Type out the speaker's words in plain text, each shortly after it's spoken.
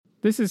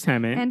This is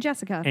Hemant. And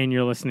Jessica. And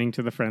you're listening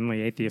to the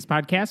Friendly Atheist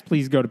Podcast.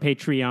 Please go to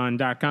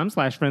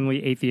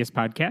patreon.com/Friendly Atheist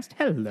Podcast.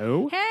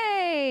 Hello.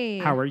 Hey.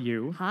 How are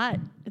you? Hot.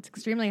 It's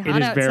extremely hot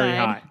It is outside. very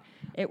hot.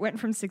 It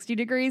went from 60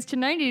 degrees to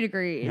 90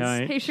 degrees.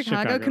 Hey,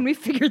 Chicago, Chicago. can we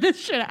figure this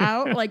shit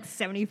out? Like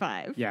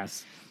 75.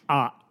 Yes.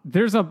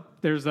 There's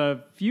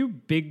a few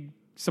big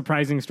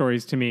surprising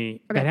stories to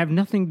me that have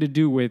nothing to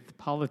do with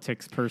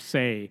politics per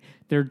se.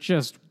 They're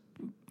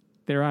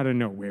out of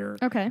nowhere.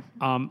 Okay.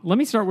 Let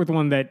me start with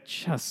one that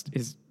just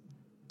is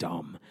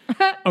dumb.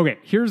 Okay,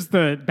 here's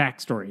the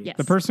backstory. Yes.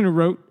 The person who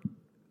wrote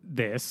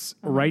this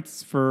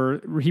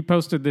he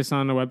posted this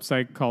on a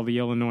website called the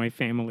Illinois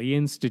Family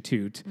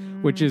Institute,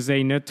 which is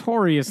a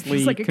notoriously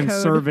It's like a code,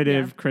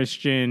 conservative yeah.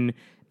 Christian.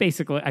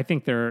 Basically, I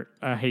think they're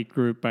a hate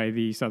group by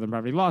the Southern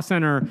Poverty Law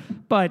Center,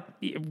 but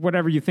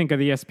whatever you think of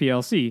the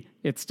SPLC,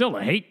 it's still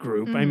a hate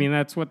group. I mean,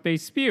 that's what they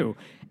spew.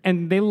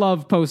 And they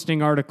love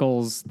posting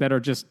articles that are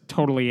just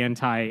totally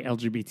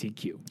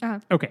anti-LGBTQ. Uh-huh.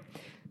 Okay.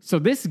 So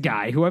this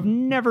guy, who I've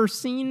never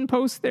seen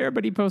post there,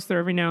 but he posts there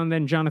every now and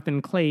then, Jonathan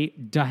Clay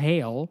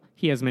DeHale,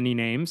 he has many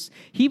names,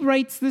 he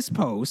writes this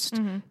post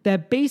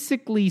that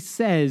basically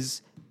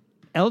says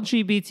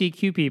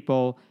LGBTQ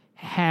people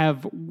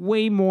have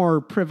way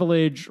more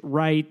privilege,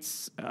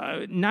 rights,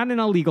 not in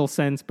a legal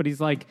sense, but he's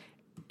like,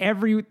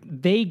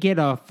 they get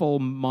a full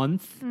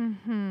month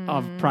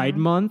of Pride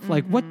Month.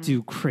 Like, what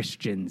do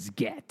Christians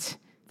get?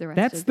 The rest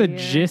That's of the the year.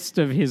 gist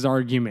of his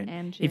argument.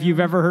 And If you've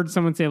June. ever heard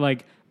someone say,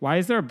 like, why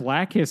is there a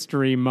Black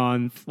History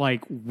Month?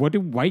 Like, what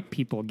do white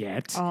people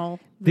get? All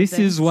the This is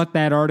things. what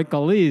that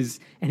article is.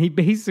 And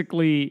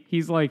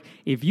he's like,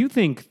 if you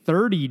think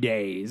 30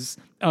 days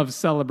of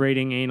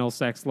celebrating anal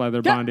sex,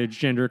 leather bondage,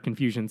 gender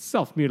confusion,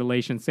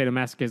 self-mutilation,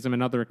 sadomasochism,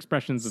 and other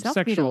expressions of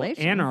sexual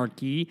Self-mutilation?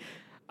 anarchy,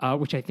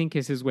 which I think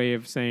is his way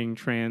of saying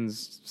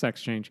trans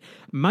sex change,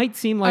 might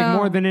seem like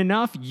more than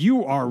enough,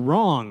 you are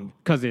wrong,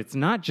 because it's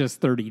not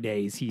just 30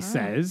 days, he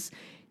says.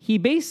 He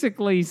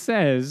basically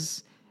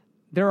says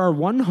there are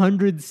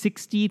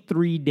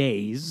 163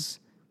 days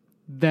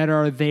that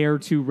are there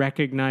to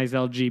recognize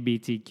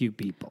LGBTQ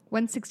people.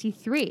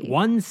 163.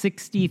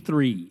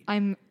 163.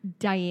 I'm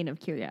dying of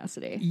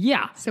curiosity.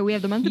 Yeah. So we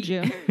have the month of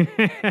June.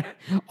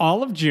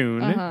 All of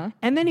June.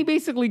 And then he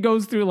basically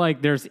goes through,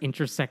 like, there's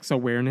Intersex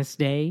Awareness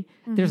Day.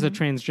 There's a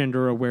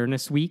Transgender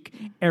Awareness Week.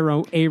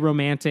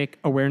 Aromantic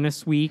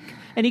Awareness Week.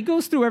 And he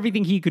goes through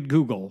everything he could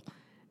Google.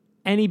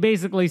 And he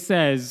basically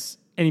says,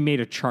 and he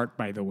made a chart,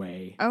 by the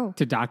way,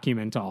 to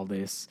document all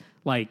this.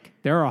 Like,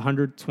 there are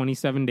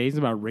 127 days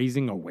about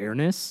raising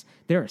awareness.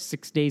 There are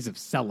 6 days of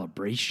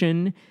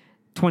celebration,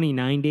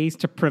 29 days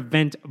to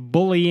prevent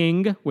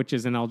bullying, which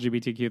is an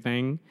LGBTQ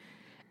thing.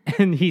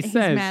 And he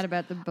says mad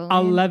about the bullying.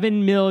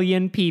 11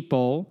 million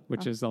people,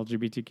 which is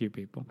LGBTQ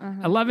people,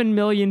 11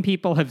 million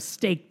people have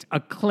staked a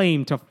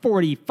claim to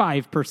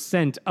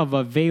 45% of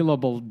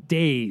available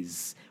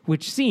days,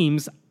 which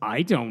seems,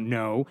 I don't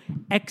know,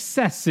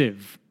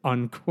 excessive,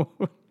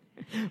 unquote.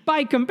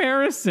 By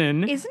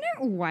comparison, Isn't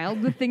it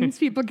wild the things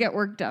people get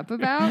worked up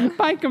about?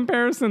 by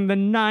comparison, the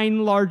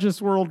 9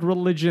 largest world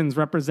religions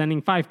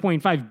representing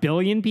 5.5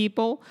 billion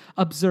people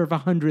observe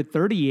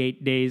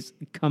 138 days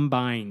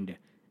combined.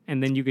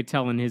 And then you could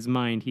tell in his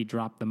mind he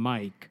dropped the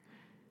mic.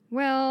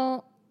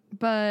 Well,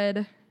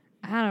 bud,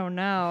 I don't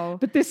know.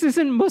 But this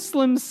isn't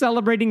Muslims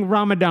celebrating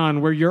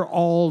Ramadan where you're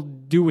all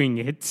doing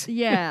it.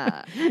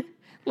 Yeah.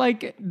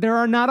 Like, there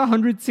are not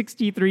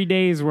 163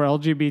 days where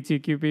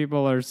LGBTQ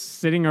people are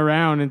sitting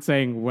around and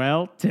saying,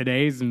 well,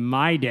 today's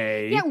my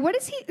day. Yeah, what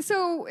is he?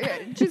 So,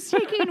 just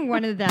taking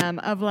one of them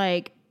of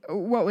like,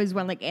 what was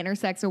one, like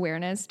Intersex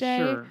Awareness Day?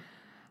 Sure.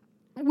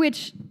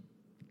 Which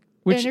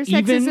Which intersex is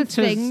even a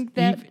to thing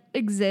that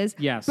exists.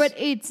 Yes. But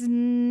it's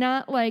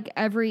not like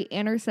every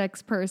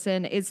intersex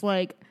person is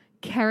like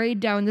carried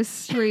down the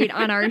street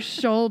on our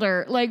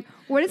shoulder. Like,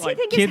 what does he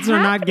think kids is are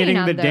happening not getting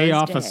on the day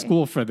those off of days?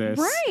 school for this.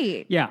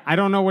 Right. Yeah, I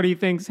don't know what he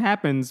thinks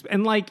happens.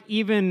 And like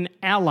even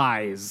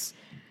allies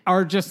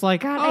are just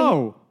like,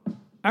 God,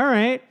 all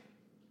right,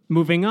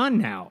 moving on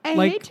now. I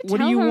like, hate to what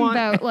tell do you him want?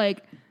 about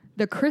like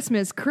the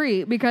Christmas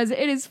creep because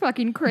it is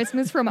fucking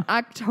Christmas from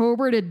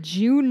October to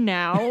June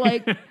now.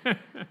 Like,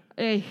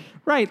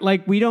 Right,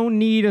 like we don't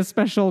need a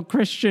special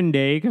Christian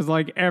day because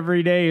like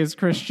every day is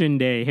Christian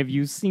day. Have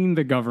you seen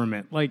the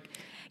government? Like,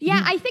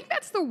 yeah, I think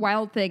that's the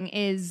wild thing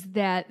is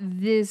that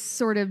this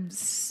sort of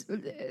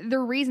the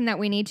reason that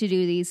we need to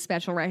do these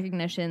special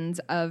recognitions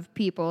of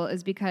people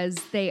is because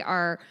they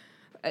are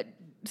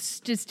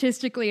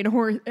statistically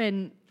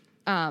and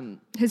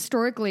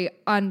historically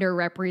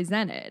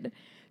underrepresented.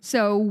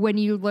 So when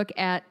you look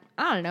at,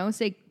 I don't know,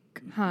 say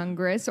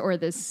Congress or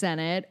the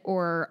Senate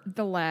or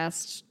the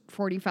last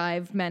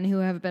 45 men who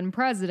have been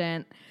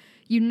president,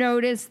 you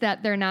notice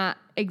that they're not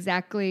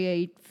exactly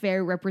a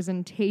fair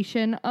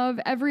representation of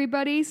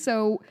everybody.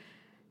 So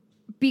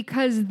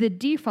because the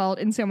default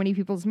in so many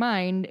people's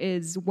mind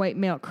is white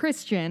male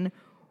Christian,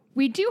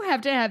 we do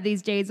have to have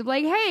these days of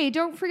like, hey,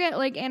 don't forget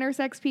like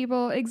intersex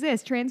people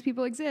exist, trans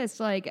people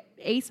exist, like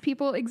ace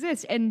people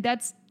exist. And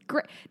that's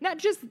great. Not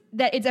just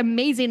that it's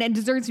amazing and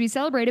deserves to be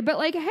celebrated, but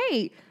like,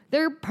 hey,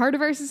 they're part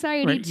of our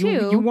society Right.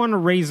 too. You want to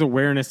raise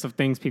awareness of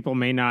things people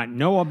may not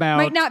know about.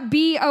 Might not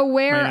be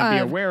aware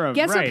of.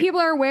 Guess what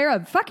people are aware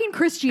of? Fucking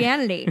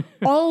Christianity.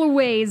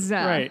 Always.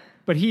 Right.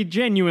 But he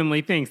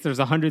genuinely thinks there's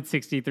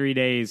 163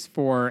 days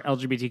for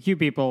LGBTQ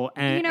people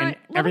and, and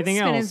everything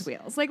let him spin else. his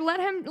wheels. Like let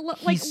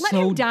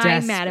him die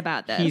mad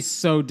about this. He's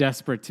so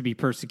desperate to be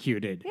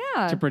persecuted.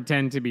 Yeah. To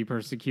pretend to be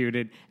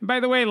persecuted. And by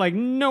the way, like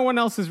no one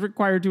else is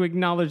required to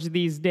acknowledge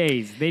these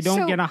days. They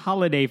don't get a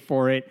holiday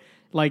for it.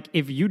 Like,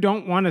 if you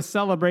don't want to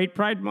celebrate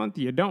Pride Month,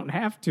 you don't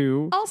have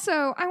to.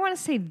 Also, I want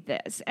to say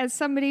this as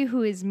somebody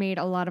who has made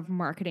a lot of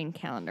marketing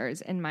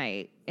calendars in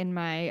my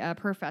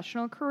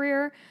professional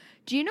career.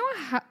 Do you know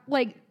how,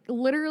 like,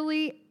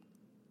 literally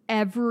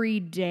every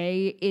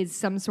day is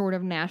some sort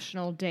of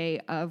national day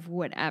of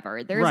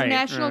whatever? There's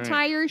National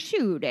Tire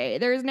Shoe Day.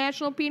 There's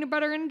National Peanut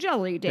Butter and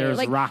Jelly Day. There's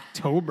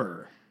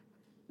Rocktober.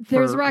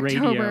 There's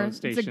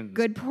Rocktober. It's a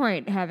good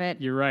point,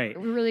 Haven't. You're right.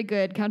 Really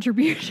good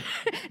contribution.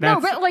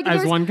 No, but like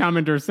as one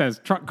commenter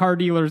says, car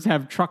dealers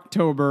have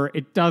Trucktober.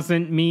 It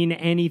doesn't mean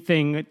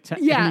anything to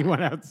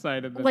anyone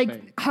outside of the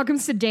thing. How come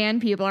sedan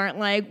people aren't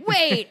like,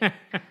 wait,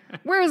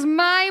 where's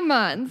my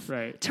month?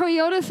 Right.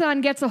 Toyota-thon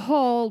gets a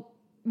whole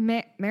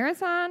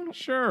marathon?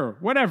 Sure,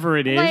 whatever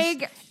it is.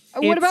 Like,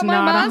 what about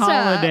my Mazda? Mazda?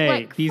 A holiday.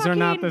 Like, these are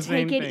not the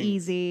same thing. Take it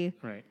easy.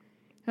 Right.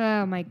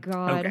 Oh my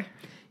God. Okay.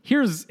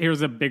 Here's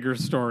a bigger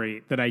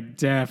story that I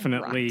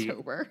definitely...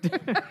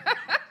 Rocktober.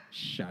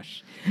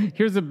 Shush.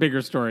 Here's a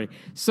bigger story.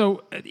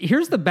 So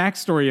here's the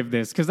backstory of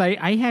this, because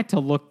I had to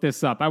look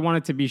this up. I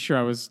wanted to be sure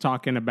I was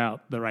talking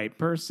about the right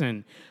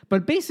person.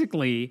 But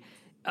basically...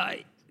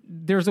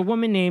 there's a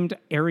woman named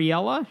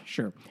Ariella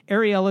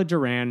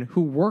Duran,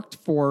 who worked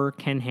for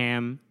Ken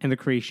Ham and the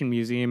Creation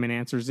Museum and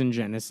Answers in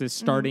Genesis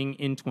starting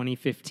in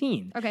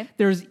 2015. Okay.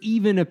 There's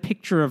even a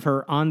picture of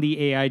her on the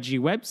AIG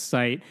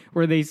website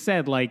where they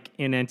said, like,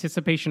 in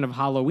anticipation of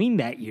Halloween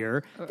that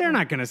year, they're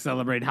not going to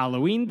celebrate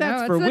Halloween.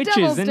 That's for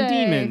witches and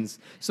demons.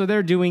 So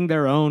they're doing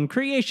their own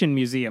Creation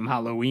Museum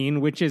Halloween,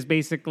 which is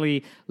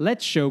basically,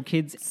 let's show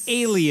kids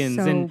aliens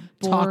and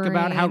talk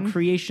about how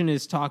creation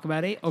is talk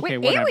about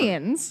whatever.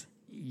 Aliens?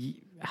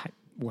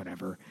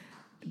 Whatever.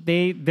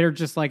 They're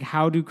just like,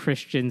 how do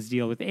Christians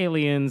deal with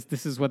aliens?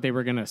 This is what they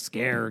were going to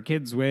scare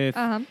kids with.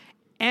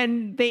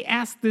 And they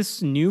asked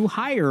this new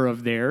hire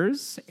of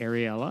theirs,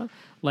 Ariella,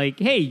 like,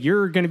 hey,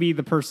 you're going to be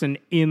the person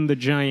in the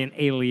giant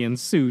alien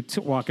suit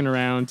walking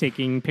around,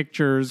 taking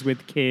pictures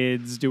with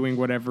kids, doing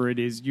whatever it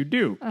is you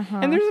do.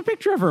 And there's a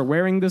picture of her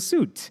wearing the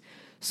suit.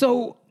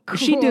 So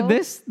she did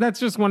this.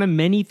 That's just one of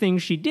many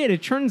things she did.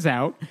 It turns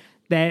out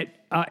that,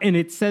 and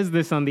it says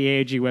this on the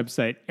AIG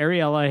website,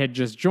 Ariella had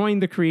just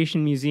joined the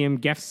Creation Museum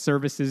Guest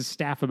Services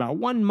staff about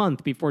 1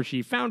 month before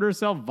she found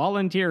herself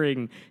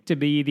volunteering to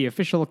be the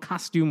official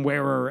costume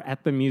wearer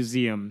at the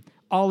museum.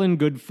 All in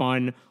good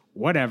fun,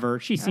 whatever.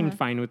 She seemed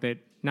fine with it.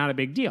 Not a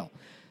big deal.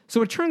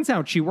 So it turns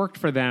out she worked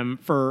for them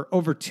for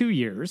over 2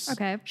 years.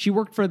 Okay. She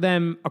worked for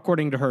them,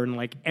 according to her, in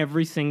like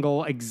every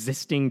single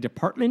existing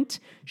department.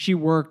 She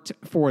worked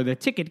for the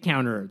ticket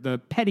counter, the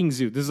petting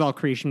zoo. This is all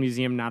Creation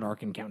Museum, not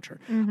Ark Encounter.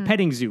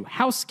 Petting zoo,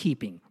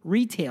 housekeeping,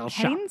 retail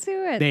shop. Petting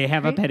zoo? They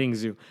have a petting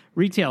zoo.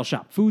 Retail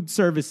shop, food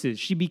services.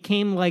 She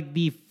became like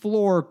the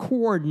floor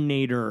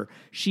coordinator.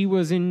 She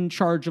was in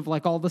charge of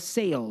like all the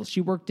sales. She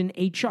worked in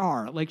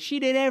HR. Like she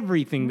did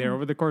everything there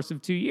over the course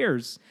of 2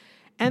 years.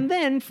 And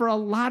then, for a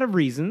lot of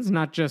reasons,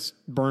 not just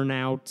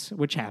burnout,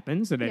 which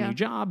happens at any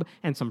job,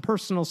 and some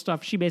personal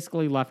stuff, she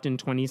basically left in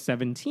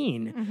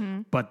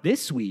 2017. But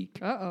this week,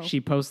 she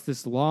posts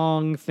this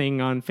long thing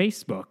on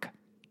Facebook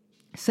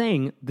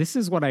saying, this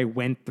is what I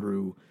went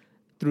through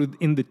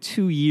in the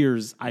 2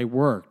 years I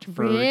worked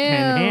for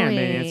Ken Ham and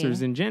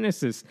Answers in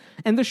Genesis.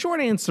 And the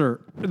short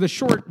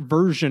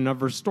version of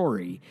her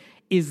story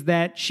is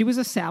that she was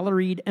a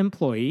salaried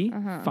employee.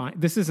 Fine.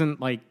 This isn't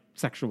like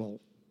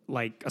sexual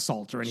like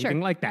assault or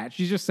anything like that.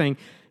 She's just saying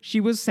she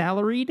was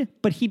salaried,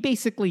 but he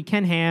basically,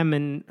 Ken Ham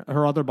and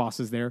her other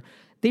bosses there,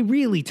 they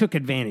really took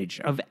advantage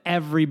of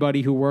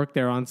everybody who worked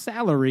there on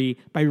salary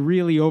by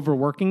really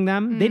overworking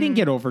them. They didn't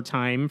get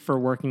overtime for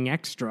working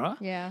extra.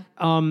 Yeah.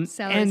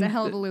 Salary's a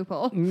hell of a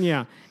loophole.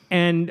 Yeah.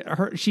 And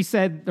she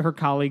said her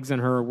colleagues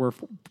and her were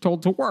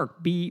told to work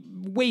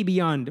way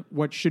beyond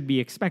what should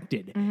be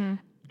expected.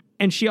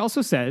 And she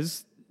also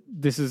says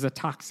this is a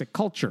toxic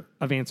culture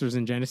of Answers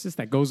in Genesis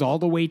that goes all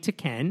the way to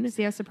Ken.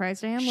 See how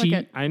surprised I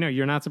am? I know,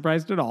 you're not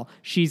surprised at all.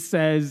 She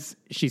says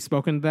she's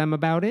spoken to them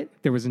about it.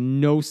 There was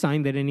no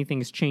sign that anything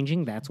is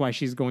changing. That's why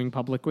she's going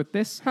public with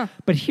this.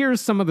 But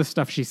here's some of the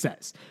stuff she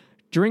says.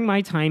 During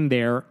my time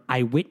there,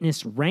 I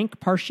witnessed rank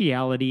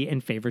partiality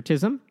and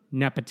favoritism,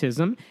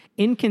 nepotism,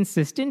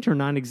 inconsistent or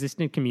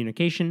non-existent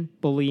communication,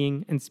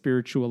 bullying, and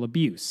spiritual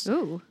abuse.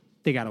 Ooh.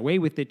 They got away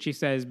with it, she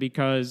says,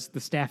 because the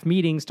staff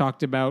meetings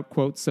talked about,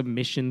 quote,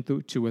 submission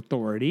to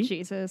authority.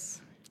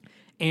 Jesus.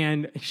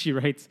 And she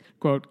writes,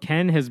 quote,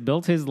 Ken has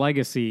built his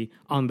legacy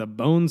on the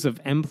bones of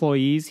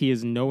employees he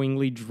has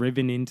knowingly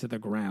driven into the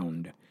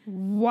ground.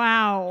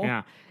 Wow.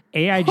 Yeah.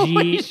 AIG.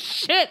 Holy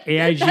shit.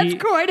 AIG That's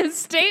quite a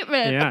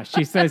statement. Yeah,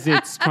 she says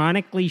it's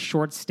chronically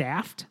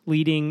short-staffed,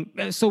 leading...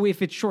 So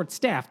if it's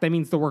short-staffed, that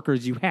means the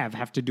workers you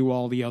have to do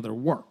all the other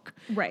work.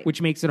 Right.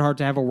 Which makes it hard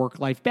to have a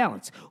work-life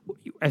balance.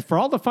 For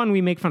all the fun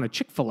we make fun of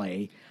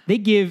Chick-fil-A, they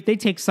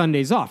take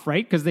Sundays off,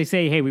 right? Because they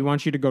say, hey, we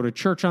want you to go to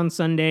church on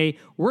Sunday.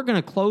 We're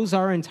going to close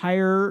our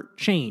entire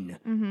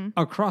chain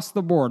across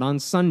the board on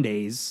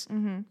Sundays.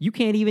 You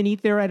can't even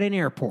eat there at an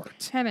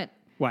airport. Damn it.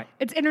 What?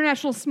 It's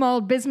International Small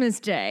Business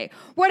Day.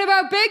 What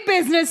about big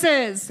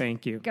businesses?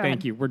 Thank you. Go Thank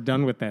ahead. you. We're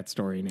done with that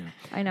story now.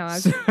 I know. I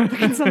was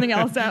looking something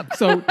else up.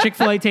 So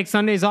Chick-fil-A takes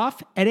Sundays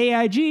off. At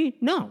AIG,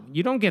 no,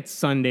 you don't get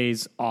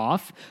Sundays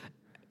off.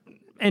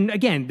 And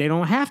again, they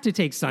don't have to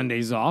take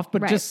Sundays off,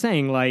 but Right. just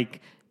saying, like,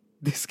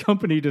 this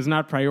company does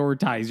not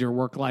prioritize your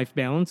work-life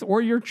balance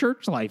or your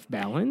church life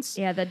balance.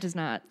 Yeah, that does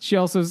not. She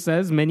also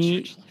says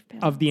many Church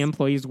life of the balance.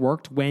 employees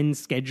worked when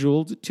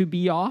scheduled to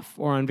be off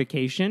or on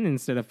vacation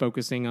instead of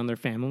focusing on their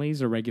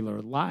families or regular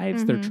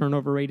lives. Their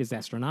turnover rate is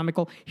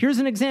astronomical. Here's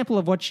an example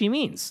of what she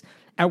means.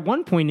 At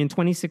one point in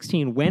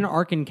 2016, when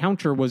Ark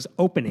Encounter was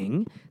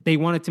opening, they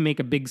wanted to make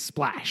a big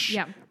splash.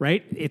 Yeah.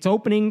 Right? It's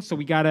opening, so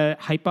we got to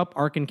hype up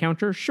Ark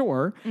Encounter,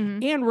 sure.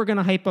 And we're going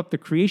to hype up the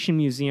Creation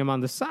Museum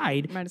on the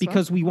side Might as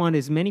because we want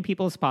as many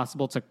people as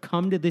possible to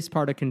come to this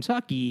part of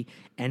Kentucky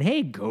and,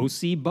 hey, go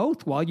see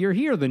both while you're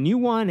here, the new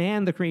one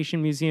and the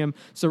Creation Museum.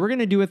 So we're going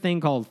to do a thing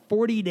called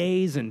 40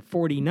 Days and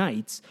 40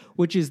 Nights,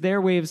 which is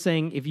their way of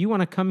saying, if you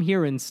want to come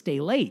here and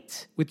stay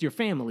late with your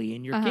family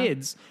and your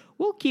kids,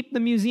 we'll keep the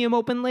museum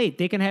open late.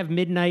 They can have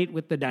midnight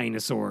with the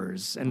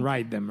dinosaurs and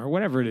ride them or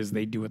whatever it is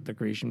they do at the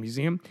Creation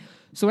Museum.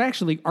 So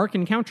actually, Ark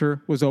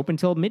Encounter was open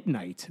till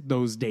midnight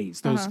those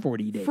days, those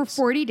 40 days. For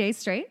 40 days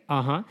straight?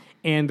 Uh-huh.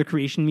 And the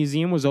Creation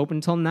Museum was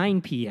open till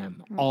 9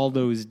 p.m. all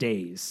those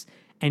days.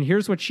 And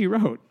here's what she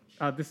wrote.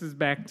 This is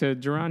back to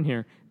Duran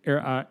here,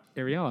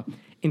 Ariella.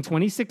 In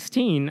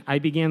 2016, I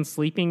began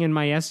sleeping in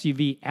my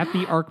SUV at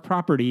the Ark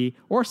property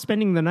or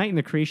spending the night in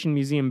the Creation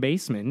Museum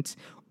basement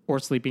or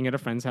sleeping at a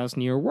friend's house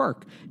near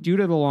work. Due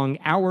to the long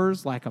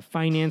hours, lack of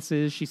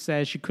finances, she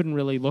says she couldn't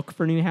really look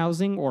for new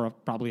housing or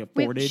probably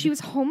afford Wait, it. she was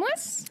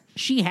homeless?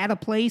 She had a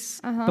place,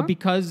 but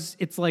because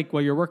it's like,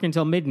 well, you're working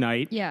until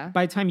midnight, Yeah.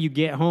 by the time you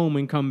get home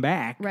and come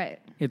back, Right.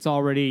 it's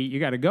already, you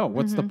got to go.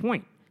 What's the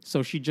point?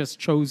 So she just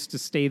chose to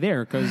stay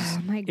there because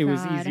my it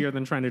was God. easier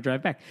than trying to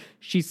drive back.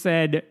 She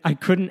said, I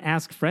couldn't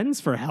ask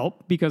friends for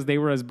help because they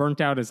were as burnt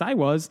out as I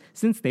was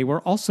since they were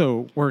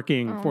also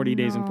working 40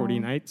 days and 40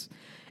 nights.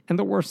 And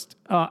the worst,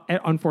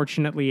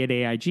 unfortunately, at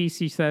AIG,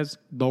 she says,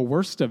 the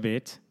worst of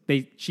it,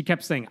 she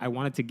kept saying, I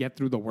wanted to get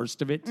through the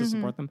worst of it to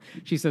support them.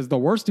 She says, the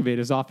worst of it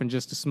is often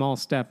just a small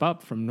step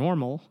up from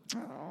normal.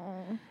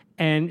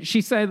 And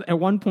she said at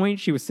one point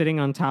she was sitting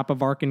on top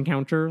of Ark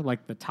Encounter,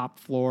 like the top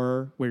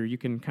floor where you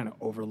can kind of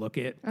overlook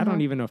it. I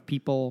don't even know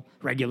if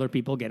regular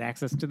people get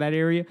access to that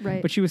area.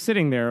 Right. But she was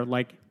sitting there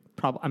like,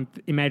 I'm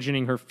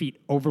imagining her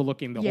feet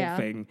overlooking the whole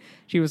thing.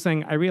 She was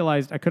saying, I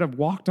realized I could have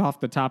walked off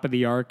the top of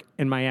the Ark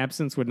and my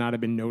absence would not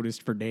have been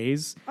noticed for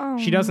days.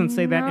 She doesn't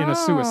say that in a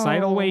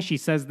suicidal way. She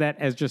says that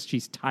as just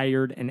she's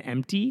tired and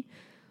empty.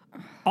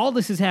 All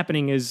this is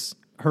happening is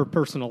her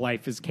personal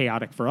life is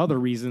chaotic for other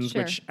reasons,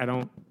 Sure. which I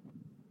don't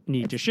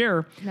need to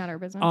share. Not our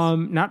business.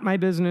 Not my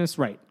business.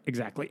 Right.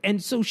 Exactly.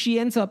 And so she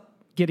ends up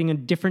getting a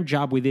different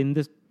job within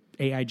the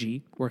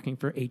AIG working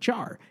for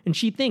HR. And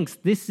she thinks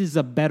this is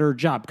a better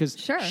job because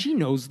she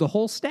knows the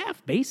whole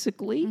staff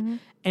basically.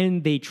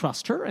 And they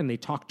trust her and they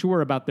talk to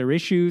her about their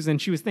issues.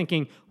 And she was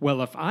thinking,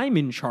 well, if I'm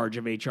in charge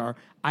of HR,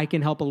 I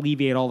can help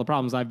alleviate all the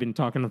problems I've been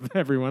talking to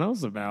everyone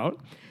else about.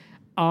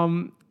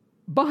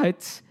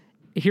 But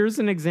here's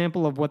an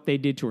example of what they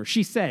did to her.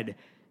 She said,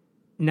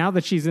 now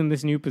that she's in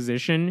this new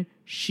position,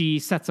 she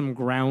set some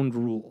ground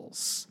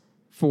rules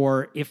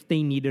for if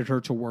they needed her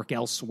to work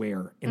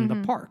elsewhere in the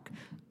park.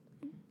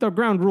 The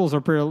ground rules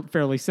are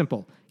fairly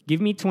simple.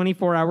 Give me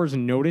 24 hours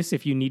notice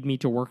if you need me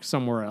to work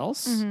somewhere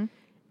else.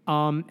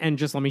 And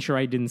just let me sure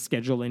I didn't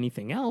schedule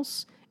anything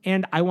else.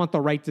 And I want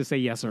the right to say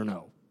yes or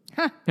no.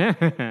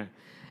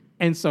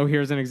 And so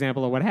here's an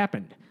example of what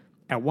happened.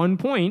 At one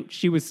point,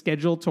 she was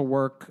scheduled to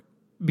work,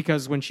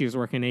 because when she was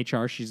working in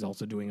HR, she's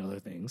also doing other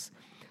things.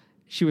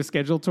 She was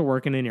scheduled to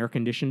work in an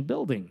air-conditioned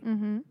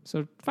building.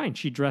 So fine,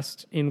 she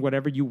dressed in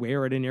whatever you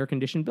wear at an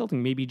air-conditioned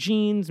building. Maybe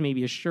jeans,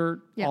 maybe a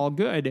shirt, all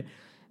good.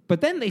 But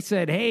then they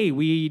said, hey,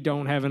 we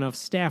don't have enough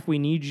staff. We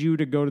need you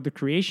to go to the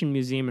Creation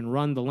Museum and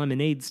run the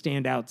lemonade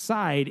stand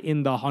outside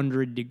in the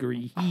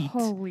 100-degree heat.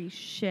 Holy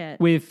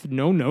shit. With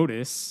no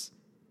notice.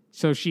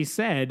 So she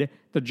said,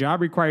 the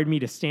job required me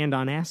to stand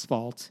on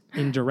asphalt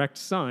in direct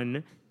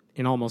sun,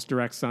 in almost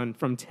direct sun,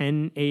 from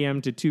 10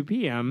 a.m. to 2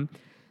 p.m.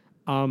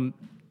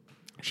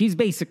 She's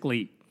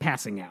basically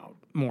passing out,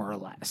 more or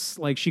less.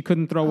 Like, she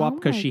couldn't throw up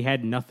because she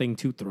had nothing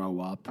to throw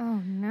up. Oh,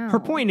 no. Her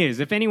point is,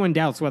 if anyone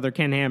doubts whether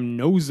Ken Ham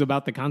knows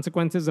about the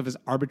consequences of his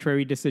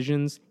arbitrary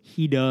decisions,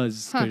 he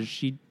does,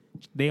 because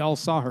they all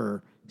saw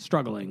her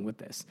struggling with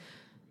this.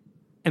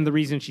 And the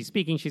reason she's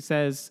speaking, she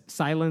says,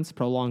 silence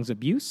prolongs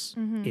abuse.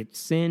 It's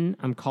sin.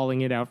 I'm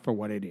calling it out for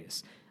what it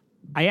is.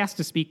 I asked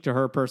to speak to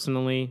her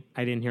personally.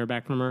 I didn't hear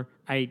back from her.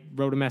 I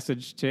wrote a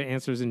message to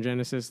Answers in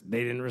Genesis.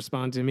 They didn't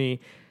respond to me.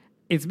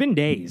 It's been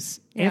days.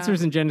 Yeah.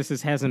 Answers in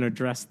Genesis hasn't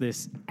addressed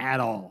this at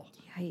all.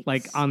 Yikes.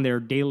 Like on their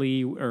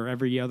daily or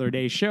every other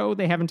day show,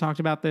 they haven't talked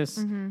about this.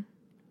 Mm-hmm.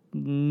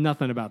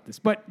 Nothing about this.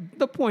 But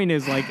the point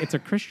is, like, it's a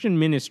Christian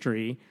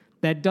ministry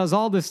that does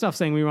all this stuff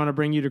saying we want to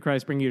bring you to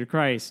Christ, bring you to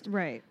Christ.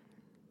 Right.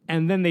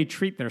 And then they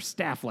treat their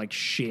staff like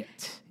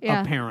shit,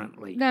 Yeah.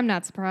 apparently. I'm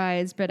not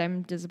surprised, but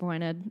I'm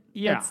disappointed.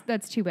 Yeah.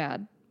 That's too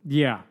bad.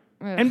 Yeah.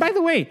 Ugh. And by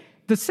the way,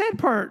 the sad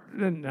part,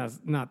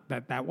 not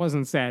that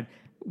wasn't sad.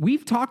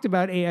 We've talked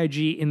about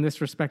AIG in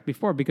this respect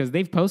before because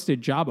they've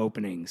posted job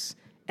openings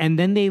and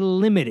then they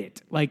limit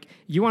it. Like,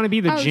 you want to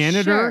be the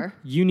janitor, sure.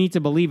 you need to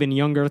believe in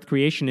young earth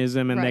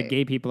creationism and Right. that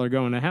gay people are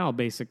going to hell,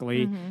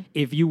 basically.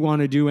 If you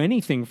want to do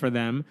anything for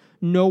them,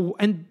 no.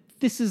 And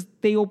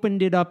they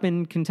opened it up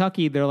in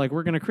Kentucky. They're like,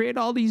 we're going to create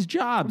all these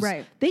jobs.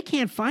 Right. They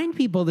can't find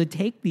people to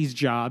take these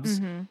jobs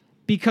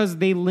because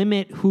they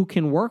limit who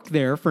can work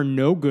there for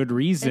no good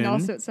reason. And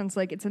also, it sounds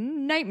like it's a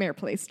nightmare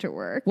place to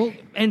work. Well,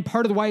 and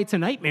part of the why it's a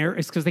nightmare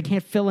is because they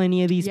can't fill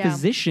any of these Yeah.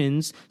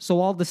 positions. So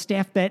all the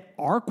staff that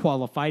are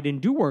qualified and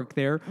do work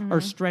there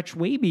are stretched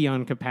way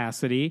beyond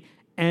capacity.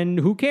 And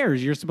who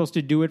cares? You're supposed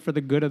to do it for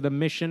the good of the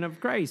mission of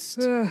Christ.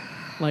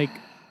 Like,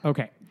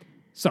 okay.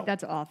 So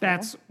That's awful.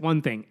 That's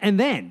one thing. And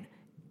then,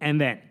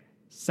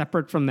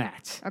 separate from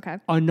that, Okay.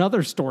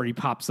 another story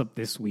pops up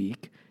this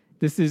week.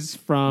 This is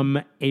from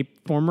a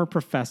former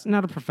professor,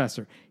 not a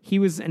professor. He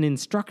was an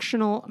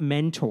instructional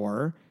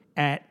mentor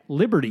at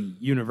Liberty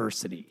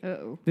University.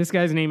 Uh-oh. This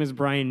guy's name is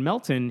Brian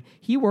Melton.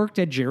 He worked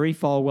at Jerry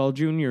Falwell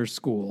Jr.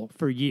 School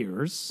for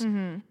years,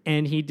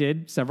 and he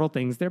did several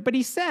things there. But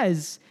he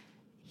says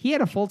he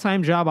had a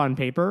full-time job on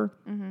paper,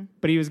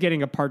 but he was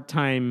getting a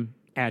part-time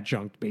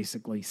adjunct,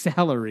 basically,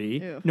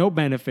 salary, Ew. no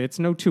benefits,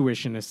 no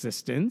tuition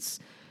assistance.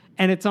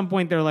 And at some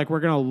point, they're like, we're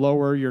going to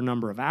lower your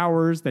number of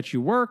hours that you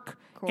work.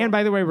 Cool. And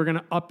by the way, we're going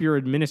to up your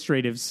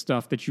administrative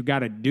stuff that you got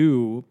to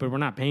do, but we're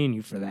not paying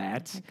you for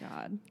that.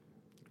 God.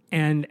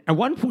 And at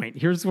one point,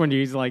 here's when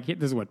he's like, this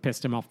is what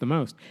pissed him off the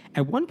most.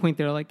 At one point,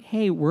 they're like,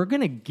 hey, we're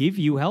going to give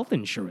you health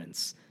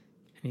insurance.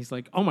 And he's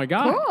like, oh my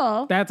God,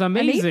 Cool. that's I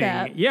amazing. need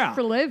that Yeah.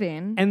 for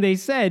living. And they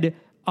said,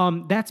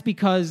 that's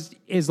because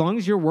as long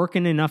as you're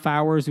working enough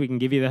hours, we can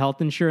give you the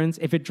health insurance.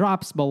 If it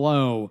drops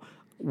below,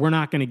 we're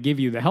not going to give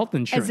you the health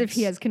insurance. As if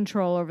he has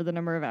control over the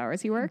number of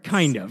hours he works.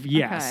 Kind of,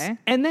 yes. Okay.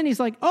 And then he's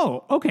like,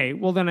 oh, okay,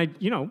 well then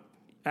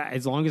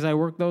as long as I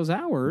work those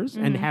hours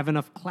and have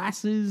enough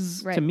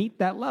classes Right. to meet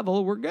that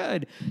level, we're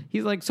good.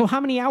 He's like, so how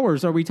many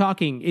hours are we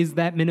talking? Is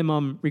that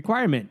minimum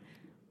requirement?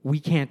 We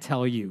can't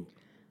tell you.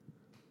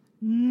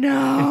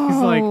 No. He's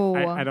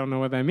like, I don't know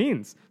what that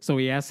means. So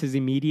he asked his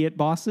immediate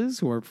bosses,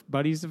 who are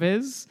buddies of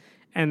his,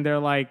 and they're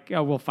like,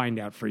 oh, we'll find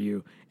out for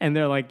you. And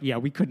they're like, yeah,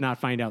 we could not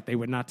find out. They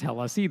would not tell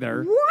us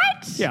either.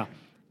 What? Yeah.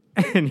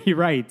 And he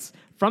writes,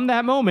 from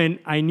that moment,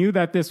 I knew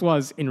that this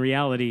was, in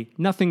reality,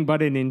 nothing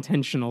but an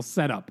intentional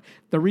setup.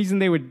 The reason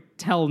they would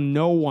tell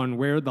no one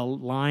where the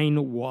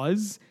line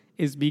was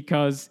is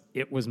because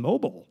it was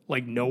mobile.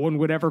 Like, no one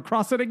would ever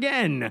cross it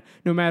again.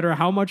 No matter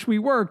how much we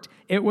worked,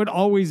 it would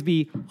always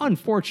be,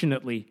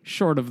 unfortunately,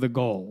 short of the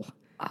goal.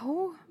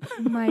 Oh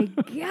my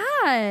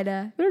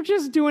God. They're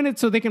just doing it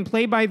so they can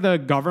play by the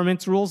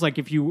government's rules. Like,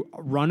 if you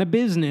run a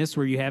business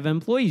where you have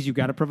employees, you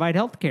got to provide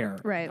health care,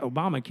 Right.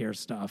 Obamacare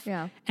stuff.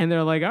 Yeah. And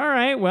they're like, all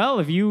right, well,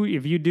 if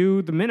you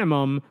do the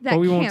minimum, That but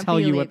we won't can't tell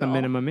be you what the legal.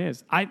 minimum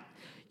is.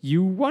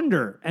 You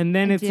wonder. And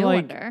then it's do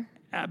like, wonder.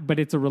 But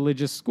it's a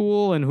religious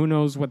school, and who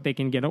knows what they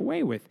can get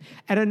away with.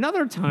 At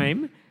another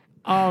time,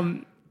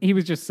 he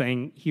was just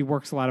saying he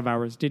works a lot of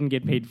hours, didn't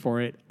get paid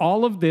for it.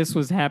 All of this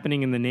was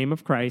happening in the name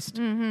of Christ,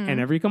 and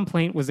every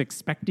complaint was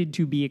expected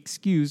to be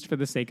excused for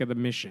the sake of the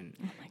mission.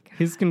 Oh my God.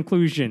 His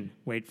conclusion,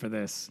 wait for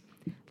this,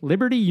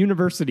 Liberty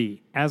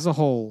University as a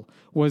whole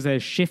was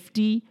as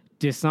shifty,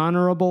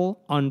 dishonorable,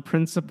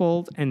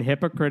 unprincipled, and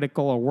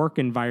hypocritical a work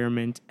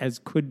environment as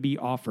could be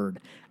offered.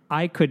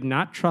 I could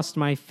not trust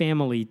my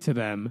family to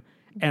them,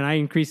 and I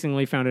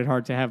increasingly found it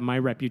hard to have my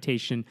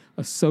reputation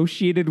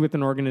associated with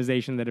an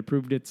organization that had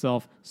proved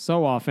itself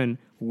so often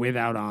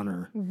without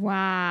honor.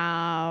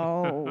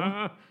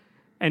 Wow.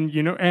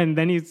 And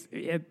then as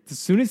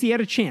soon as he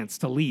had a chance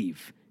to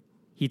leave,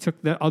 he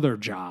took the other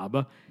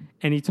job,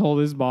 and he told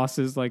his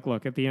bosses, like,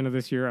 look, at the end of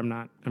this year, I'm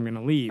going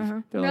to leave.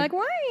 They're like,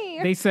 why?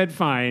 They said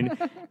fine.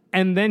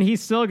 And then he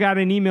still got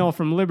an email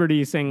from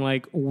Liberty saying,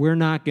 like, we're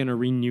not going to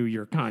renew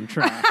your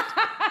contract.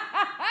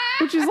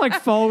 Which is like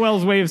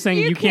Falwell's way of saying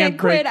you can't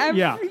break.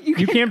 quit.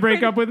 You can't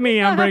break up with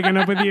me. I'm breaking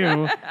up with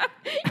you.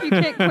 You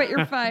can't quit.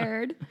 You're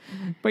fired.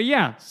 But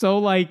yeah, so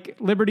like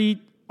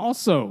Liberty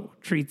also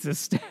treats his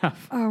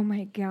staff Oh my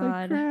like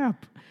God.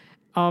 crap.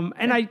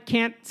 And I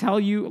can't tell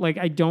you, like,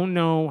 I don't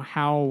know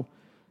how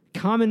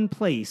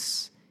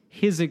commonplace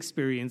his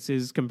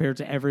experiences compared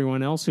to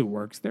everyone else who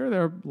works there.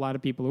 There are a lot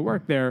of people who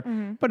work there.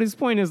 But his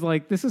point is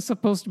like, this is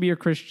supposed to be a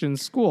Christian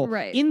school.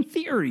 Right. In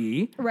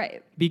theory,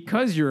 Right.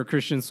 because you're a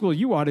Christian school,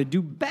 you ought to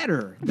do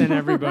better than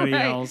everybody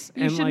Right. else.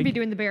 You And shouldn't like, be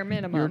doing the bare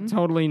minimum. you're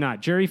totally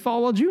not. Jerry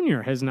Falwell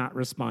Jr. has not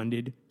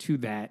responded to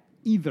that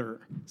either.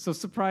 So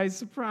surprise,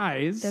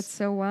 surprise. That's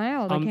so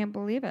wild. I can't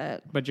believe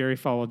it. But Jerry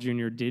Falwell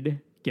Jr. did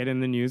get in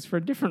the news for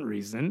a different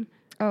reason.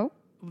 Oh.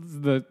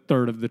 The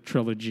third of the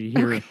trilogy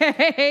here.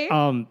 Okay.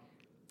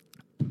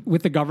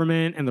 With the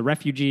government and the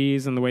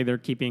refugees and the way they're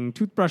keeping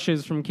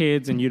toothbrushes from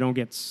kids and you don't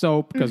get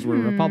soap because we're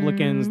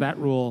Republicans, that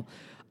rule.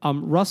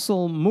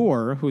 Russell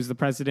Moore, who's the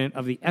president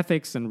of the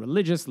Ethics and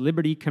Religious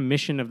Liberty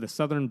Commission of the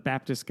Southern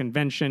Baptist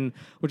Convention,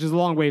 which is a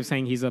long way of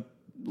saying he's a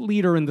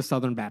leader in the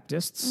Southern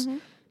Baptists.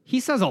 He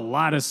says a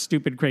lot of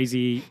stupid,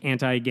 crazy,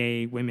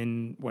 anti-gay,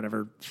 women,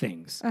 whatever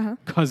things,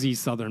 because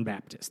he's Southern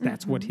Baptist.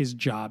 That's what his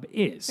job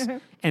is.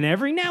 And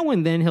every now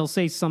and then he'll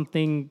say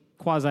something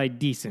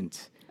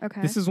quasi-decent. Okay.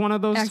 This is one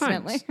of those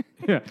Accidentally. times.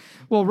 Yeah.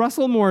 Well,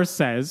 Russell Moore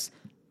says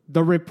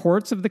the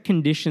reports of the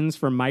conditions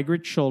for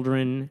migrant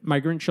children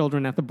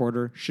at the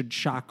border should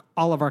shock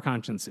all of our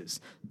consciences.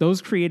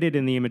 Those created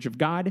in the image of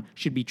God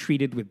should be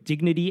treated with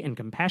dignity and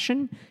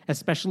compassion,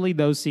 especially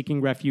those seeking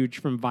refuge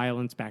from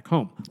violence back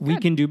home. We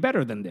can do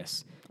better than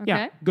this.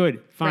 Yeah, Okay.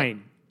 good,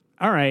 fine.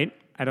 All right.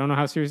 I don't know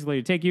how seriously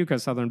to take you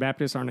because Southern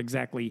Baptists aren't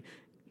exactly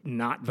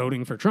not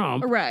voting for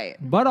Trump. Right.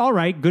 But all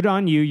right, good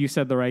on you. You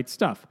said the right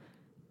stuff.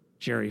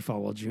 Jerry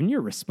Falwell Jr.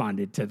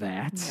 responded to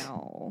that.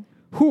 No.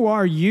 Who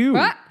are you,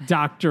 What?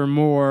 Dr.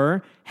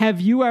 Moore?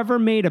 Have you ever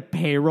made a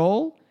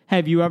payroll?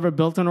 Have you ever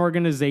built an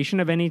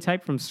organization of any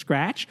type from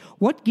scratch?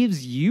 What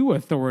gives you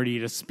authority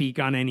to speak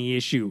on any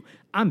issue?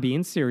 I'm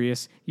being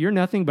serious. You're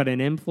nothing but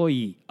an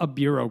employee, a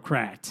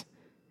bureaucrat.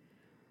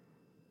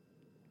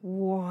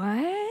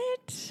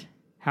 What?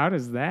 How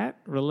does that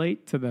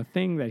relate to the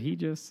thing that he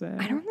just said?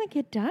 I don't think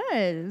it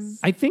does.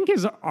 I think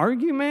his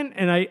argument,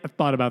 and I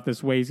thought about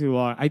this way too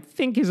long, I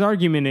think his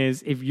argument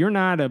is if you're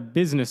not a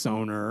business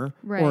owner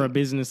or a Right.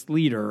 business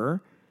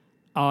leader,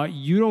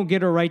 you don't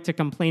get a right to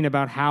complain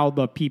about how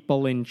the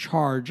people in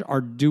charge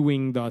are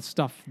doing the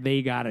stuff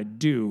they got to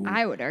do.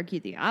 I would argue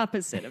the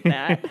opposite of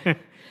that.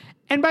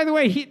 And by the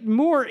way,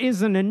 Moore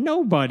isn't a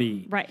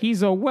nobody. Right.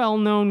 He's a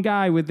well-known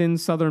guy within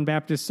Southern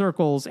Baptist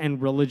circles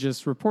and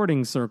religious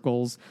reporting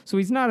circles, so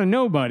he's not a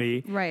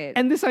nobody. Right.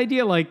 And this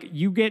idea, like,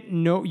 you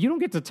don't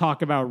get to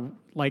talk about,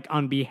 like,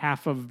 on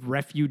behalf of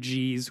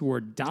refugees who are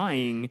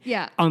dying,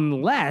 Yeah.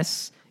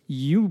 unless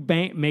you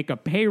make a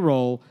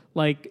payroll.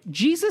 Like,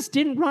 Jesus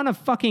didn't run a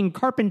fucking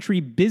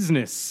carpentry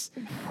business.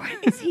 What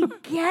is he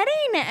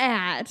getting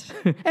at?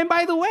 And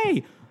by the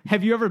way,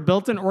 have you ever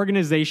built an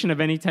organization of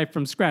any type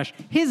from scratch?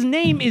 His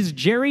name is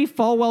Jerry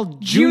Falwell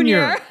Jr.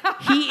 Junior.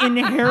 He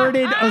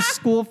inherited a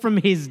school from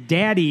his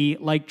daddy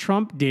like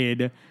Trump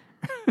did.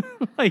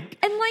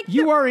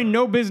 You are in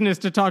no business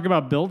to talk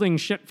about building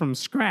shit from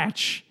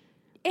scratch.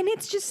 And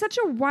it's just such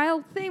a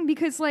wild thing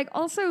because, like,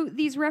 also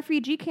these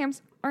refugee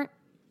camps aren't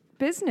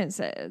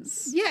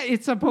businesses. Yeah,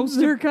 it's supposed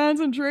They're to.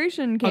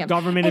 concentration A camps.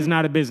 government is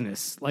not a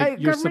business. Like,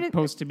 you're government-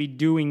 supposed to be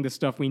doing the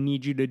stuff we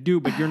need you to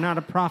do, but you're not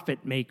a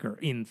profit maker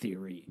in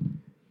theory.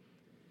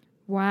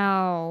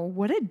 Wow,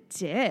 what a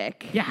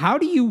dick. Yeah, how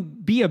do you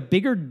be a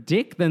bigger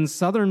dick than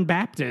Southern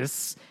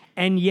Baptists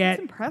and yet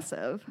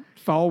Impressive.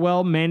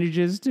 Falwell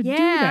manages to do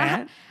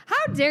that?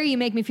 How dare you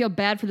make me feel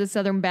bad for the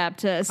Southern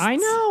Baptists? I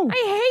know.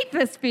 I hate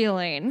this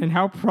feeling. And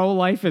how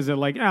pro-life is it?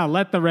 Like,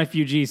 let the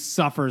refugees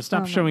suffer.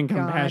 Stop Oh my showing God.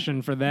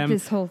 compassion for them.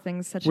 This whole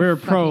thing's such We're a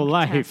fucking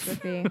pro-life.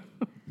 catastrophe.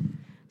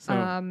 So,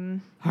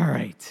 all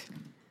right.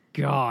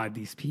 God,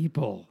 these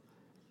people.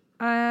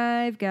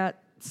 I've got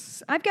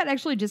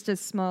actually just a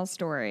small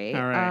story.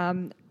 All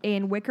right.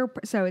 In Wicker,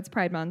 so it's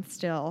Pride Month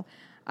still,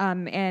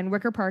 and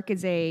Wicker Park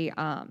is a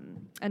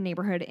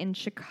neighborhood in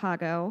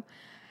Chicago.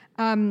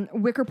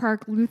 Wicker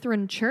Park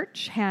Lutheran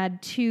Church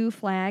had two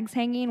flags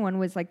hanging. One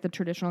was like the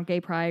traditional gay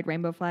pride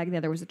rainbow flag, and the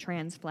other was a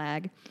trans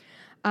flag.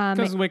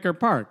 Because Wicker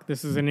Park,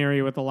 this is an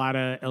area with a lot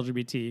of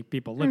LGBT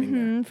people living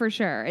there. For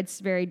sure. It's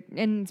very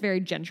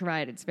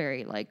gentrified. It's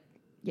very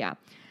yeah.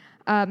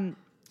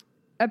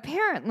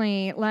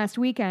 Apparently last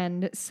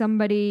weekend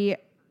somebody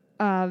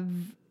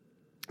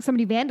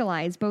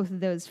vandalized both of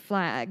those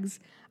flags.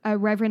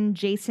 Reverend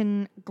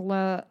Jason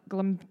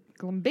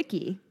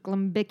Glumbicki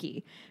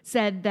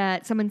said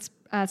that someone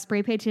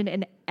spray painted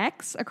an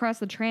X across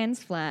the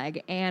trans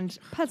flag, and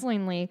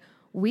puzzlingly,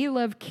 "We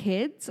love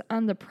kids"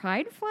 on the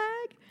pride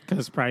flag.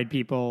 Because pride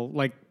people,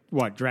 like,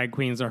 what, drag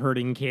queens are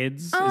hurting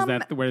kids? Is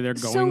that where they're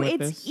going with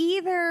this? So it's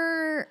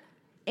either,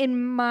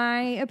 in my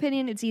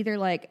opinion, it's either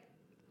like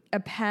a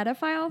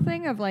pedophile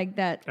thing of like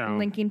that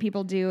linking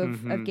people do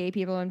of gay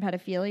people and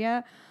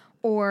pedophilia,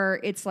 or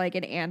it's like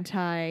an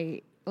anti,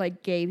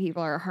 like gay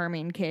people are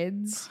harming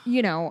kids,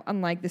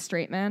 unlike the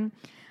straight men.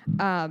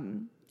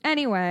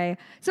 Anyway,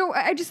 so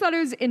I just thought it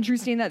was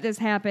interesting that this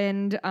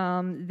happened.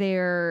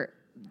 They're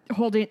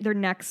holding their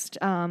next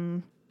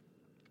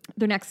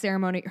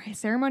ceremony.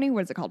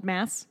 What is it called?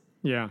 Mass?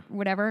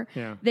 whatever.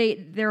 Yeah.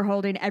 They're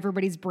holding,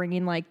 everybody's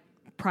bringing like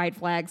pride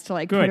flags to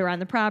like Good. put around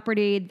the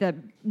property. The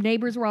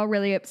neighbors were all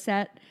really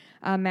upset.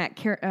 Matt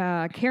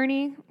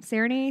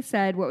Cerny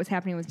said what was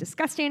happening was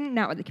disgusting,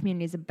 not what the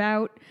community is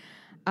about.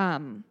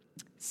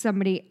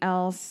 Somebody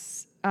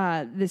else,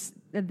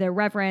 the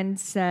Reverend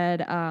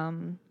said,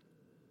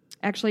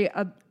 actually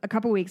a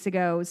couple weeks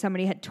ago,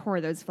 somebody had tore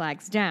those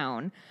flags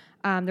down.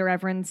 The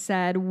Reverend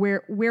said,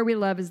 where we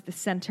love is the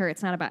center.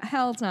 It's not about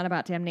hell. It's not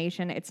about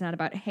damnation. It's not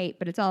about hate,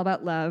 but it's all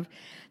about love.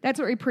 That's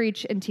what we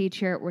preach and teach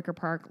here at Wicker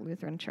Park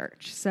Lutheran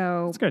Church.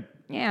 So That's good.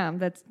 Yeah,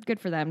 that's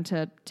good for them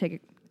to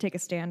take a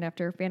stand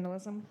after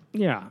vandalism.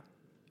 Yeah.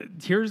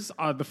 Here's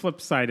the flip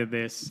side of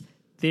this.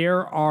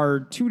 There are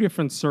 2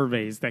 different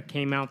surveys that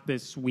came out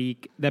this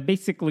week that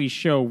basically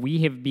show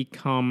we have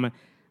become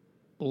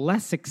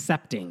less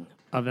accepting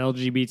of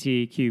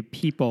LGBTQ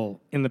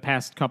people in the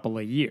past couple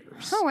of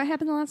years. Oh, what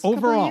happened the last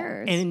Overall, couple of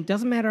years? and it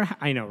doesn't matter how,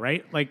 I know,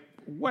 right? Like,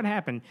 what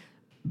happened?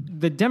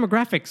 The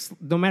demographics,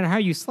 no matter how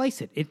you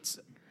slice it,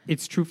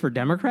 it's true for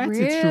Democrats,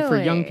 it's true for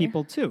young Really?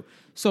 people too.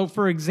 So,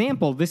 for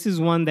example, this is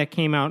one that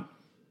came out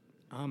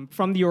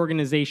from the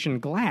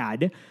organization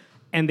GLAAD,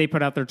 and they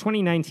put out their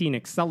 2019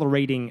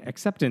 Accelerating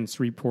Acceptance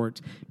Report.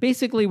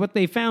 Basically, what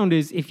they found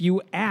is if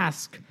you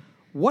ask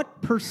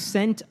what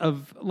percent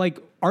of, like,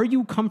 are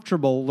you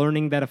comfortable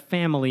learning that a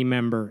family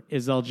member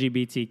is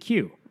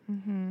LGBTQ?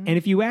 And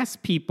if you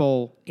ask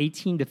people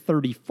 18 to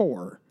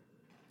 34,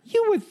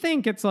 you would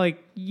think it's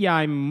like, yeah,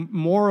 I'm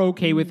more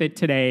okay with it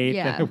today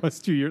Yeah. than it was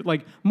 2 years.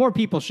 Like, more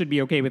people should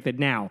be okay with it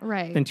now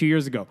Right. than 2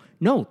 years ago.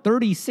 No,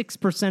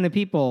 36% of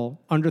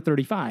people under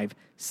 35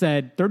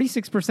 said,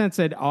 36%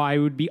 said, oh, I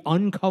would be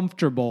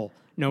uncomfortable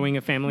knowing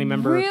a family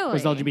member was Really?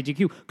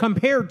 LGBTQ,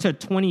 compared to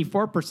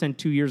 24%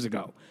 2 years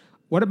ago.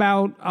 What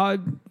about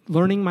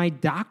learning my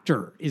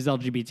doctor is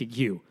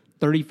LGBTQ?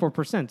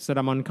 34% said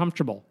I'm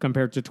uncomfortable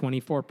compared to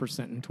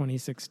 24% in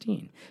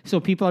 2016. So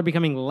people are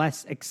becoming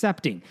less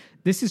accepting.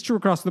 This is true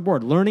across the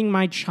board. Learning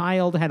my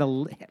child had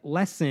a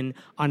lesson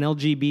on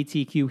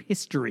LGBTQ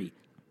history.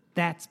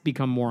 That's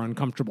become more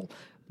uncomfortable.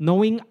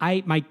 Knowing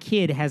my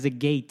kid has a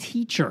gay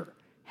teacher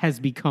has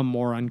become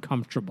more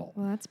uncomfortable.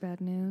 Well, that's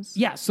bad news.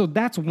 Yeah, so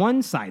that's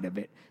one side of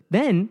it.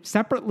 Then,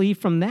 separately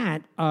from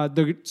that,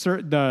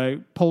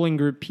 the polling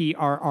group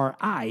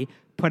PRRI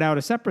put out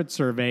a separate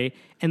survey,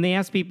 and they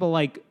asked people,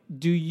 like,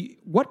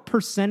 what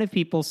percent of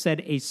people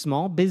said a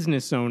small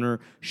business owner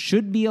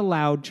should be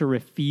allowed to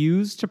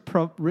refuse to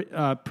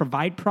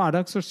provide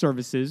products or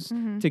services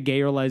to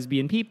gay or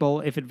lesbian people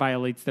if it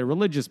violates their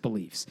religious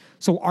beliefs?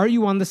 So are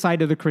you on the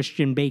side of the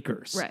Christian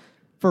bakers? Right.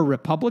 For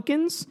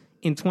Republicans,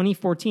 in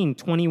 2014,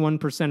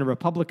 21% of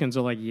Republicans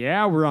are like,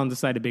 yeah, we're on the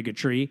side of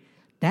bigotry.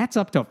 That's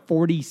up to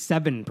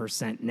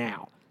 47%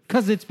 now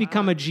because it's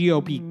become a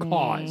GOP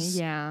cause,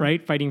 yeah.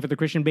 right? Fighting for the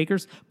Christian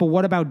bakers. But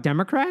what about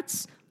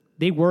Democrats?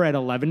 They were at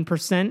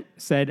 11%,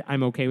 said,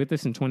 I'm okay with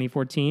this in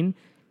 2014.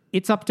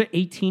 It's up to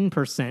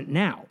 18%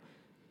 now.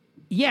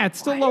 Yeah, it's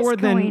still What is lower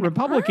than going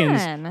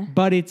Republicans, on?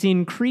 but it's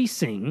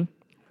increasing.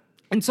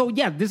 And so,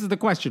 yeah, this is the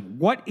question.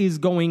 What is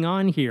going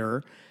on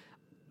here?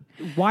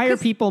 Why are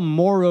people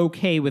more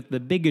okay with the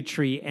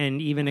bigotry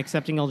and even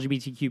accepting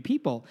LGBTQ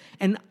people?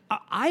 And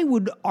I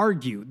would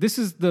argue, this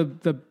is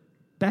the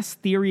best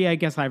theory I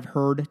guess I've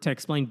heard to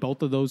explain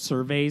both of those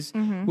surveys,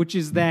 which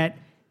is that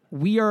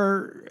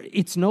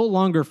it's no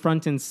longer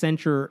front and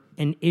center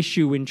an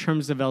issue in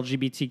terms of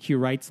LGBTQ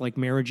rights like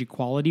marriage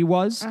equality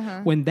was.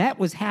 When that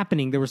was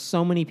happening, there were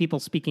so many people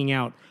speaking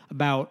out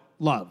about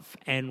love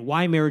and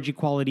why marriage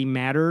equality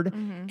mattered.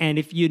 And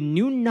if you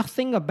knew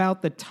nothing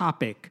about the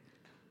topic,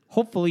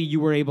 hopefully you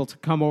were able to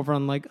come over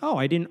and like, oh,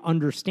 I didn't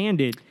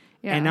understand it.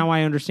 Yeah. And now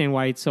I understand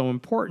why it's so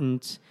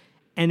important.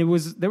 And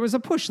there was a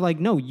push like,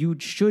 no, you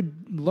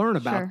should learn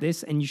about Sure.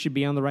 this and you should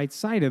be on the right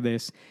side of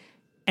this.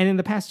 And in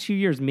the past 2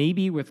 years,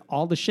 maybe with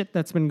all the shit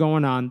that's been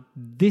going on,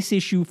 this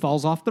issue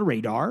falls off the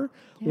radar.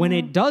 When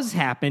it does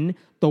happen,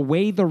 the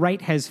way the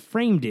right has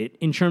framed it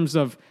in terms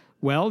of,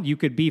 well, you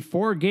could be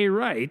for gay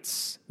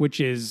rights, which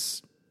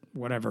is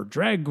whatever,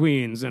 drag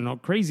queens and all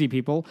crazy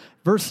people,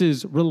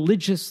 versus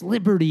religious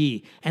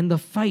liberty and the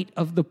fight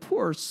of the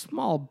poor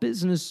small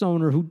business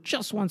owner who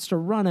just wants to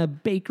run a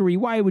bakery.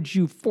 Why would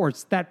you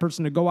force that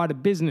person to go out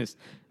of business?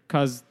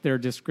 Because they're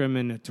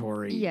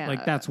discriminatory. Yeah.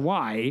 Like, that's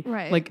why.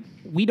 Right. Like,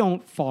 we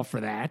don't fall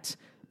for that.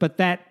 But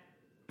that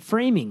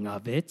framing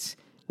of it,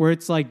 where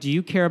it's like, do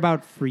you care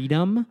about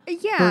freedom?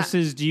 Yeah.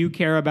 Versus do you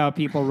care about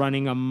people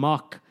running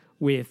amok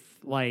with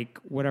like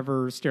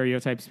whatever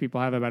stereotypes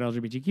people have about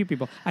LGBTQ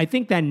people? I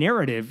think that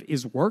narrative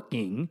is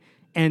working,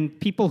 and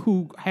people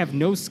who have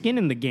no skin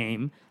in the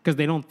game because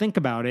they don't think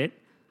about it,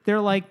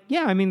 they're like,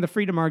 yeah, I mean, the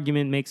freedom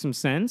argument makes some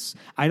sense.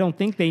 I don't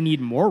think they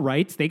need more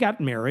rights. They got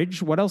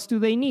marriage. What else do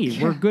they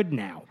need? We're good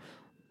now.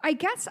 I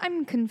guess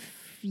I'm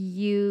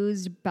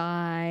confused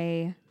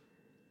by,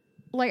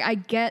 like, I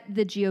get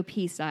the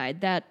GOP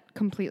side. That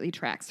completely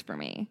tracks for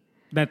me.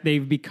 That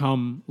they've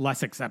become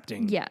less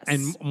accepting. Yes.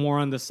 And more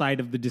on the side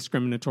of the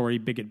discriminatory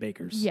bigot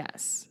bakers.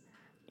 Yes.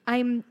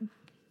 I'm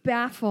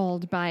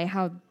baffled by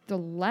how the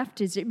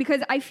left is,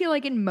 because I feel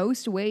like in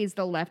most ways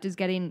the left is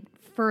getting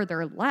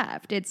further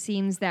left. It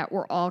seems that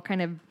we're all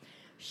kind of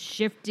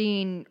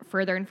shifting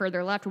further and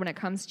further left when it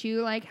comes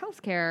to like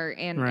healthcare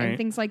and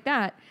things like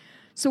that.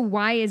 So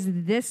why is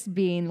this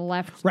being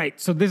left? Right.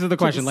 So this is the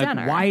question.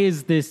 Like, why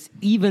is this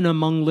even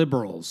among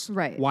liberals?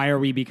 Right. Why are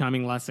we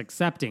becoming less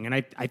accepting? And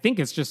I think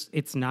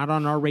it's not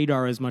on our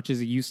radar as much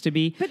as it used to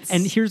be.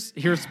 And here's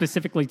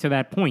specifically to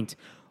that point.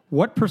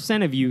 What %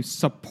 of you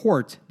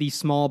support the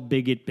small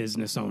bigot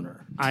business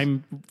owner?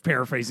 I'm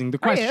paraphrasing the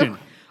question.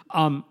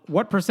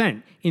 What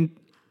 %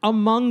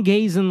 among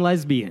gays and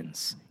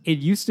lesbians? It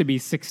used to be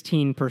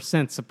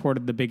 16%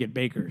 supported the bigot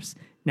bakers.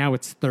 Now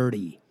it's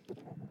 30%.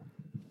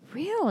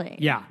 Really?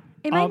 Yeah.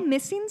 Am I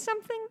missing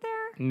something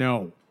there?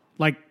 No.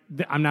 Like,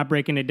 I'm not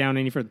breaking it down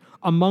any further.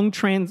 Among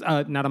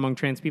not among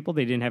trans people,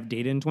 they didn't have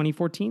data in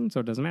 2014,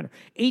 so it doesn't matter.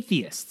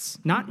 Atheists,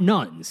 not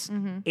nuns,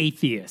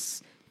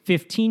 atheists.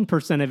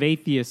 15% of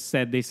atheists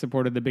said they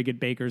supported the bigot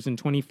bakers in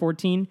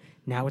 2014.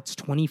 Now it's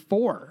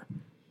 24%.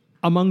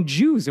 Among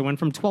Jews, it went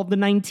from 12 to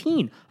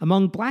 19.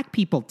 Among black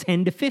people,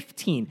 10 to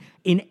 15.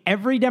 In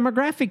every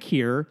demographic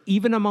here,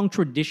 even among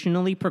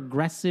traditionally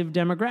progressive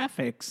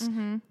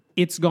demographics,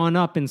 it's gone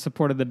up in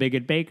support of the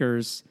bigot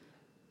bakers.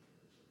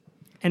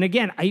 And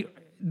again,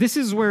 this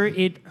is where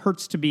it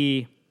hurts to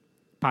be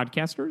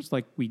podcasters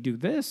like we do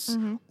this,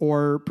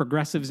 or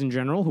progressives in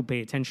general who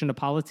pay attention to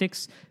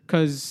politics,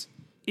 because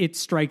it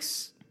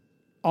strikes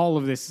all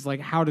of this. It's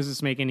like, how does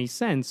this make any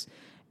sense?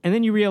 And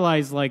then you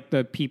realize, like,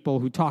 the people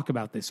who talk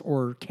about this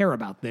or care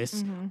about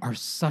this are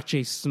such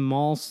a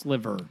small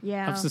sliver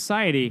of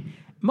society.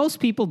 Most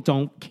people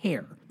don't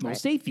care.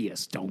 Most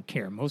atheists don't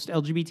care. Most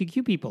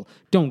LGBTQ people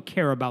don't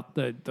care about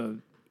the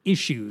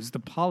issues, the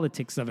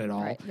politics of it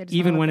all.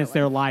 Even when it's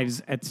their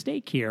lives at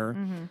stake here,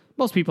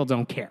 most people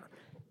don't care.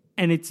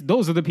 And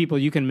those are the people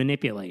you can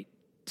manipulate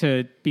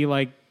to be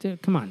like,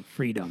 come on,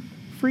 freedom.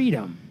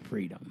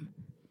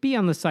 Be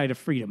on the side of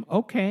freedom.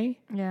 Okay.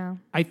 Yeah.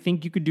 I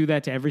think you could do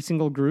that to every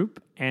single group,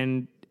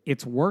 and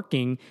it's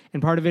working.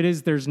 And part of it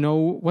is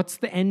what's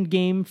the end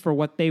game for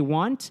what they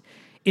want?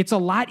 It's a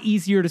lot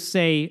easier to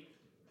say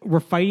we're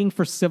fighting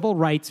for civil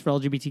rights for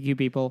LGBTQ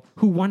people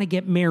who want to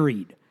get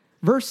married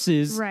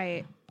versus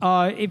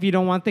if you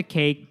don't want the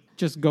cake,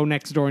 just go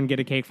next door and get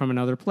a cake from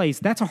another place.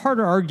 That's a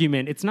harder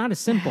argument. It's not as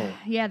simple.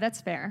 Yeah, that's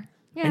fair.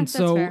 Yeah, and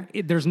so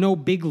there's no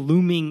big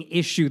looming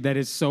issue that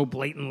is so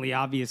blatantly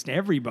obvious to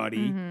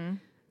everybody.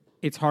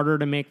 It's harder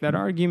to make that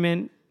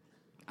argument.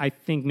 I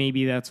think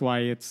maybe that's why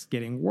it's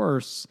getting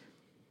worse.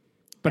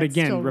 But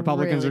again,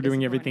 Republicans are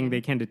doing everything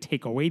they can to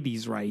take away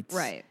these rights.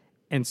 Right.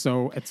 And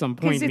so at some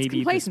point, maybe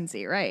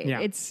complacency, right? Yeah,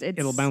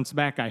 it'll bounce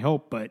back, I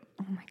hope, but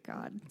oh my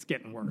God, it's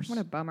getting worse. What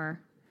a bummer.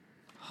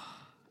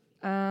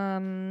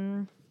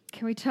 Can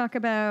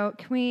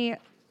we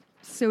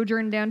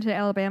sojourn down to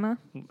Alabama?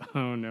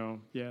 Oh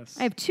no, yes.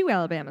 I have 2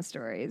 Alabama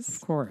stories.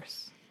 Of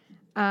course.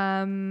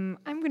 I'm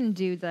going to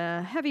do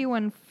the heavy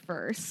one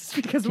first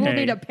because we'll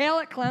need a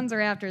palate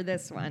cleanser after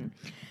this one.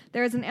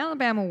 There is an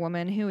Alabama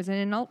woman who was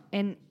in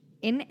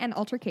an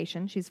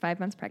altercation. She's 5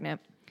 months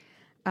pregnant.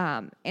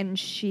 And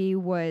she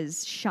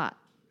was shot.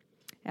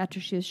 After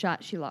she was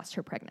shot, she lost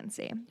her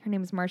pregnancy. Her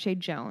name is Marsha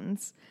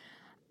Jones.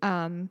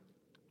 The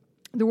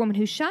woman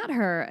who shot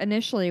her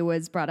initially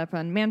was brought up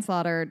on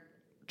manslaughter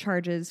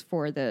charges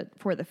for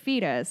the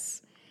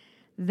fetus.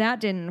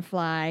 That didn't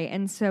fly,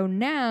 and so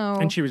now...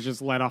 And she was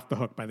just let off the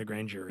hook by the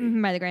grand jury.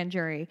 By the grand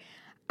jury.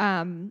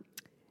 Then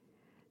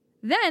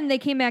they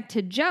came back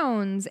to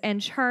Jones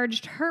and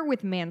charged her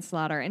with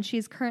manslaughter, and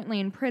she's currently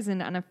in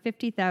prison on a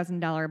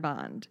 $50,000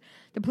 bond.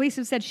 The police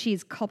have said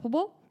she's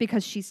culpable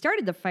because she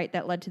started the fight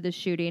that led to the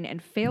shooting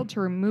and failed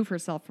to remove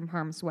herself from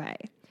harm's way.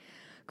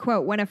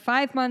 Quote, when a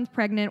 5-month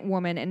pregnant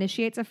woman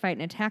initiates a fight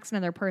and attacks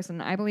another person,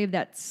 I believe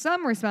that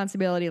some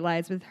responsibility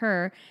lies with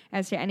her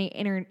as to any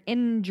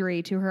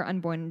injury to her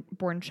unborn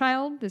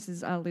child. This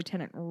is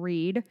Lieutenant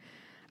Reed.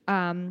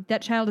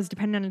 That child is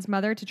dependent on its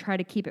mother to try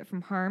to keep it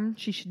from harm.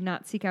 She should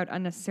not seek out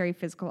unnecessary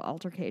physical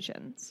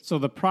altercations. So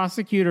the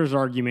prosecutor's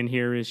argument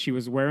here is she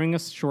was wearing a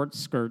short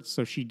skirt,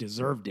 so she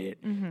deserved it.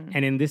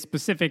 And in this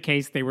specific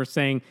case, they were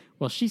saying,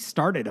 well, she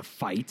started a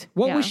fight.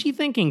 What was she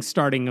thinking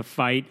starting a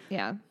fight?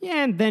 Yeah,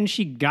 and then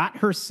she got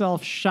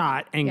herself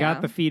shot and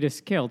got the fetus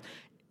killed.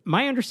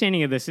 My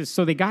understanding of this is,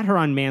 so they got her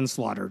on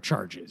manslaughter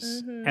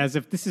charges, as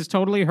if this is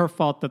totally her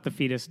fault that the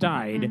fetus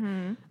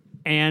died.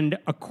 And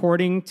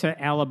according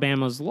to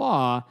Alabama's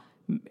law,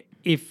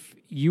 if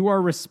you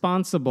are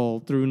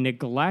responsible through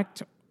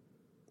neglect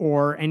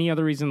or any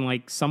other reason,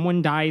 like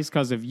someone dies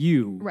because of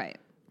you, right,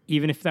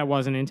 even if that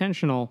wasn't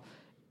intentional,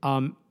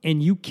 and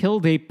you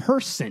killed a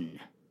person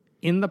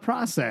in the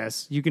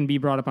process, you can be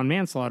brought up on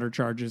manslaughter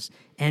charges.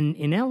 And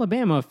in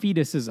Alabama, a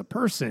fetus is a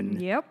person.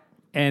 Yep.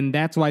 And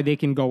that's why they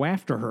can go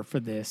after her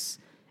for this.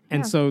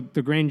 And so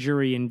the grand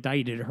jury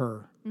indicted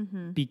her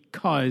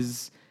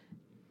because...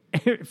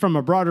 from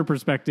a broader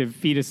perspective,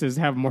 fetuses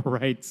have more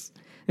rights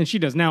than she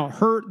does. Now,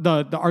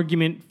 the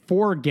argument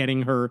for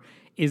getting her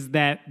is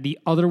that the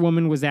other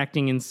woman was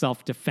acting in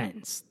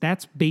self-defense.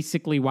 That's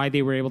basically why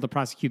they were able to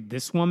prosecute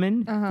this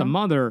woman, the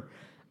mother,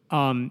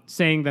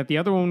 saying that the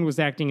other woman was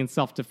acting in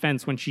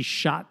self-defense when she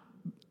shot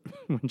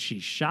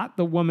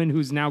the woman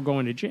who's now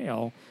going to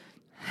jail.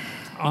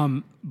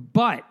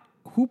 But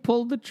who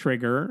pulled the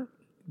trigger?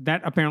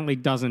 That apparently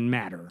doesn't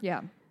matter.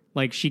 Yeah.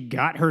 Like, she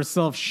got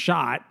herself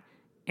shot,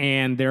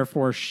 and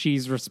therefore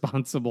she's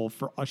responsible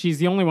for... She's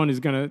the only one who's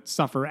going to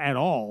suffer at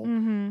all.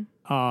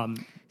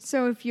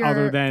 So if you're...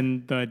 Other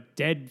than the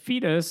dead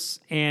fetus,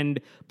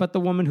 but the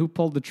woman who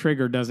pulled the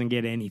trigger doesn't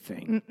get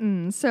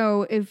anything.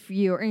 So in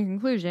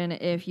conclusion,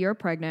 if you're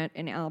pregnant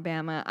in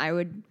Alabama, I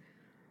would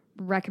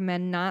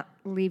recommend not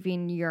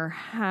leaving your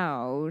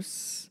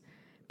house,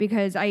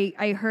 because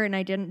I heard, and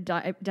I didn't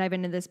dive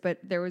into this, but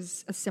there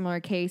was a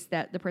similar case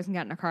that the person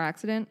got in a car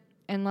accident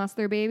and lost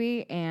their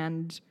baby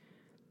and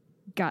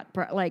got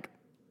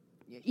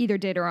either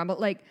did or wrong, but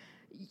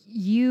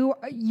you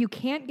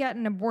can't get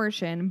an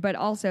abortion, but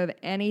also if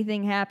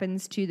anything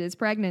happens to this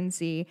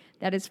pregnancy,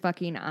 that is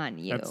fucking on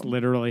you. That's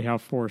literally how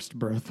forced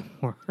birth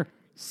works.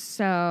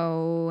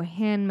 So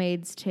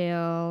Handmaid's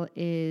Tale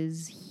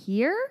is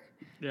here.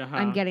 Uh-huh.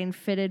 I'm getting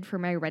fitted for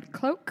my red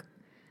cloak.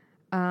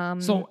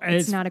 So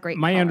it's not a great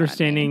my color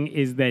understanding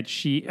is that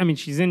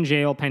she's in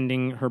jail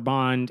pending her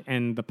bond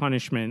and the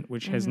punishment,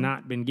 which has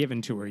not been given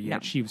to her yet. No.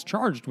 She was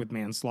charged with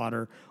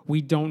manslaughter.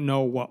 We don't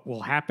know what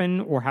will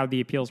happen or how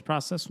the appeals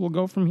process will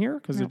go from here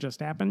because it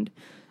just happened.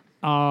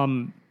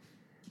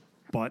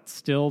 But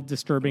still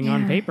disturbing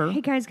on paper.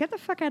 Hey guys, get the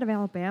fuck out of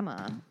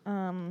Alabama.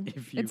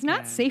 It's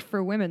not safe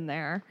for women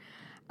there.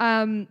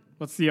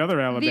 What's the other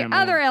Alabama? The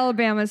other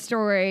Alabama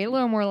story, a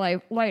little more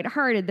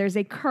lighthearted. There's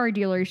a car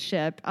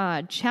dealership,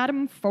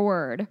 Chatham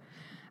Ford,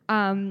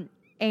 and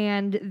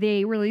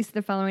they released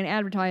the following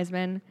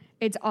advertisement.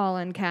 It's all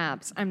in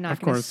caps. I'm not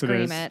going to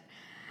scream it.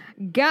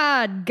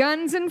 God,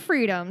 guns, and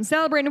freedom.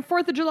 Celebrating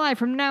 4th of July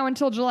from now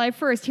until July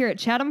 1st here at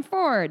Chatham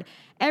Ford.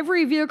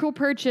 Every vehicle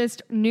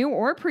purchased, new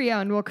or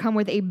pre-owned, will come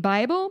with a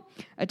Bible,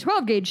 a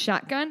 12-gauge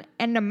shotgun,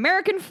 and an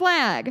American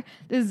flag.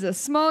 This is a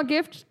small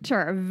gift to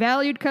our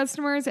valued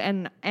customers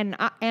and an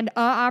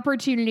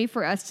opportunity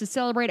for us to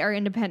celebrate our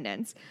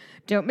independence.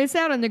 Don't miss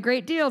out on the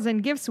great deals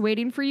and gifts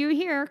waiting for you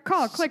here.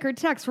 Call, click, or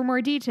text for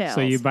more details.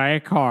 So you buy a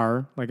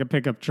car, like a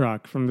pickup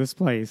truck from this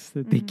place,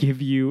 that they give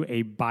you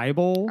a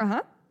Bible,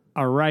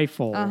 a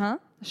rifle, a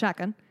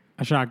shotgun,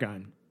 a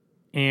shotgun,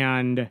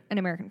 and an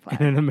American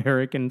flag. an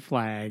American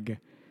flag.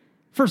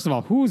 First of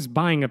all, who's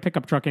buying a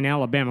pickup truck in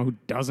Alabama who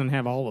doesn't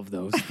have all of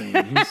those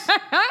things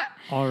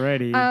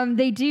already?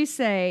 They do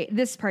say,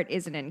 this part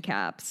isn't in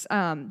caps,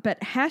 but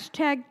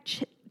hashtag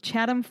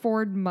Chatham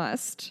Ford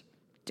must,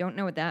 don't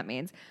know what that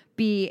means,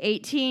 be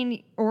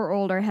 18 or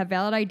older, have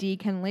valid ID,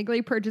 can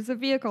legally purchase a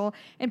vehicle,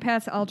 and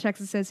pass all checks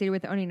associated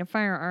with owning a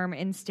firearm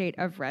in state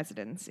of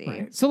residency.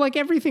 Right. So,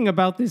 everything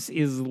about this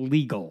is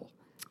legal.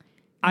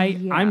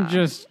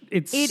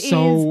 It's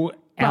so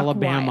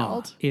Alabama.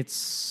 Wild. It's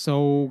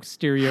so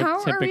stereotypically.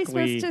 How are we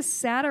supposed to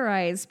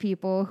satirize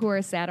people who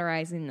are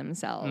satirizing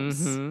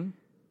themselves?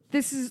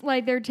 This is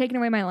they're taking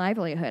away my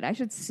livelihood. I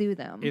should sue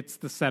them. It's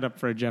the setup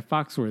for a Jeff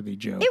Foxworthy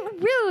joke.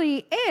 It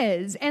really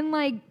is. And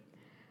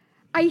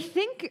I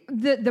think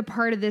the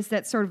part of this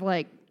that's sort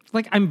of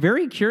I'm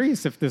very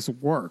curious if this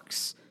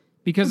works.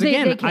 Because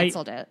they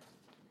canceled it.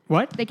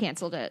 What? They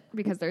canceled it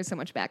because there's so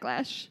much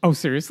backlash. Oh,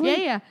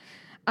 seriously? Yeah.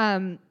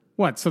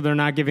 What? So they're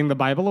not giving the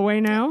Bible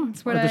away now?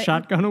 Or the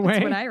shotgun away?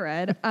 That's what I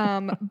read.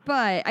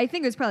 But I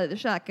think it was probably the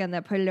shotgun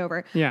that put it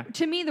over. Yeah.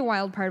 To me, the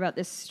wild part about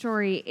this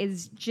story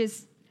is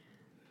just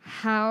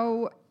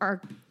how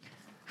our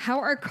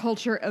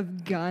culture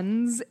of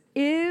guns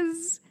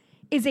is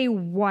a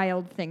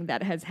wild thing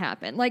that has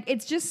happened.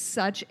 It's just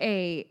such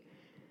a,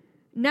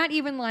 not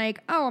even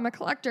oh, I'm a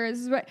collector. This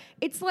is what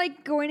it's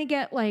like going to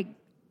get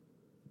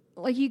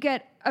you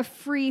get a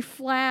free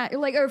flag,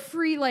 a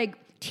free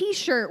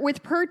T-shirt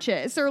with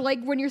purchase, or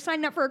when you're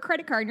signing up for a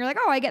credit card and you're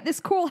oh, I get this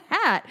cool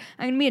hat.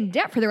 I'm gonna be in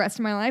debt for the rest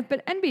of my life.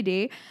 But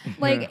NBD,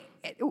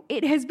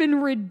 it has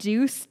been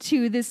reduced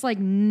to this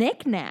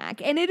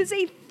knick-knack, and it is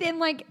a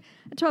thin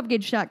a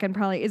 12-gauge shotgun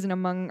probably isn't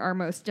among our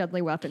most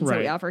deadly weapons that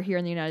we offer here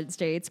in the United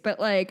States, but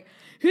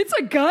it's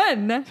a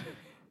gun.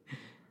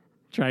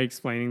 Try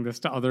explaining this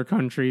to other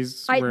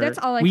countries. That's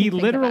all I we can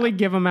think literally about.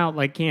 give them out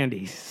like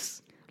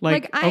candies.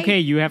 Okay,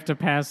 you have to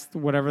pass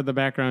whatever the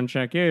background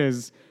check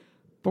is.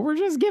 But we're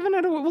just giving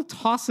it away. We'll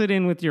toss it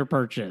in with your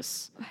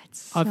purchase.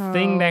 It's a so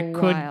thing that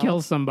could wild.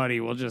 kill somebody,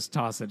 we'll just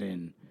toss it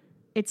in.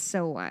 It's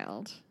so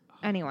wild.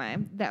 Anyway,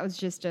 that was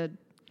just a...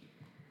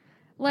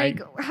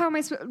 how am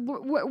I...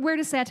 Where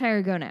does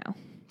satire go now?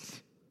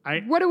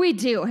 What do we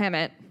do,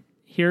 Hammett?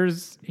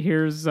 Here's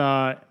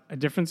a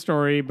different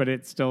story, but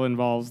it still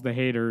involves the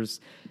haters.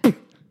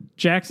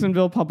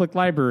 Jacksonville Public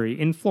Library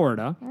in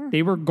Florida.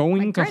 They were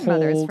going to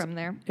hold... from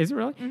there. Is it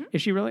really? Mm-hmm.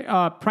 Is she really?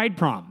 Pride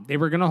prom. They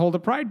were going to hold a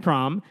pride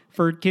prom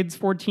for kids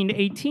 14 to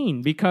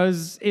 18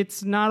 because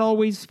it's not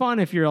always fun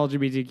if you're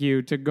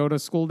LGBTQ to go to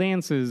school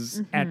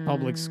dances at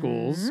public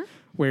schools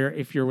where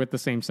if you're with the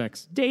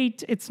same-sex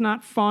date, it's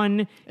not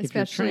fun.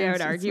 Especially, I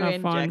would argue,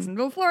 in fun.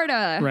 Jacksonville,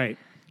 Florida. Right.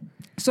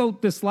 So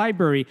this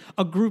library,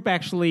 a group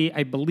actually,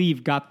 I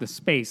believe, got the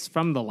space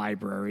from the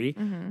library,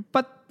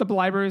 but the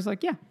library is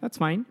like, yeah, that's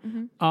fine.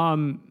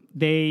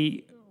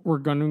 They were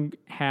going to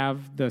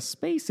have the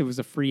space. It was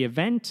a free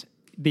event.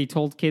 They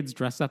told kids,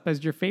 dress up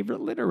as your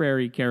favorite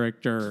literary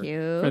character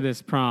Cute. for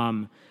this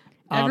prom.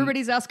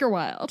 Everybody's Oscar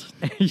Wilde.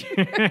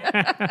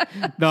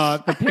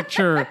 The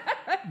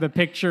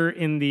picture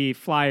in the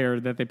flyer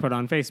that they put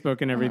on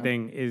Facebook and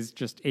everything is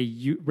just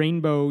a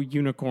rainbow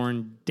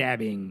unicorn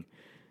dabbing.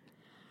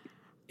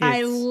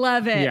 I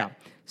love it. Yeah.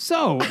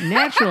 So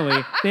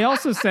naturally, they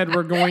also said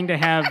we're going to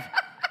have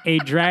a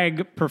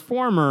drag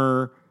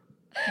performer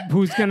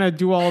who's going to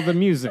do all the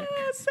music.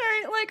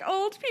 Sorry, like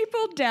old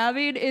people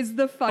dabbing is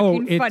the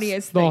fucking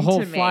funniest thing to me. The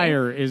whole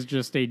flyer is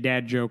just a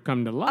dad joke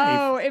come to life.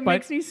 Oh, it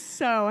makes me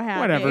so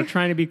happy. Whatever,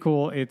 trying to be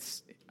cool.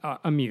 It's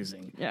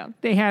amusing. Yeah.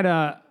 They had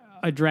a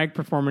drag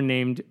performer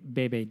named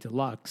Bebe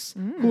Deluxe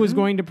who was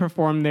going to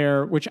perform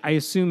there, which I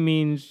assume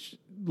means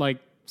like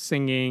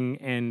singing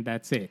and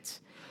that's it.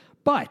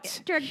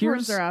 But drag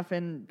performers are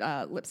often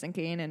lip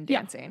syncing and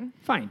dancing.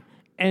 Yeah, fine.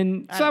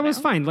 And so that was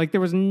fine. Like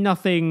there was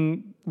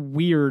nothing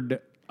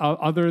weird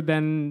other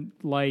than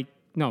like,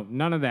 no,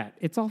 none of that.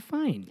 It's all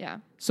fine. Yeah.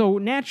 So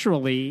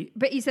naturally.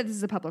 But you said this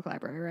is a public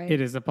library, right? It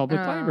is a public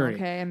library.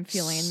 Okay, I'm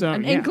feeling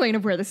an inkling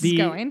of where this is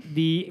going.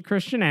 The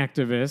Christian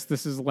activist,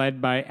 this is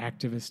led by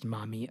activist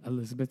mommy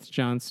Elizabeth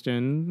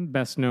Johnston,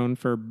 best known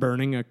for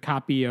burning a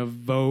copy of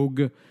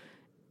Vogue,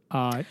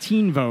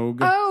 Teen Vogue.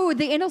 Oh,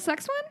 the anal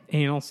sex one?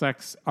 Anal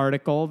sex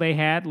article they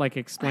had, like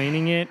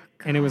explaining it.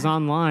 And it was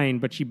online,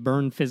 but she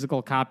burned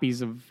physical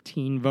copies of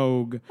Teen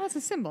Vogue. Well, it's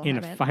a symbol. In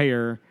a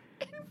fire.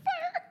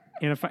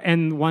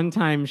 And one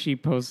time she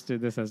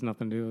posted, this has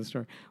nothing to do with the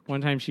story.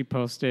 One time she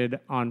posted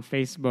on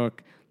Facebook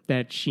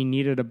that she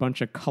needed a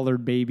bunch of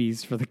colored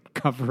babies for the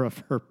cover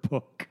of her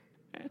book.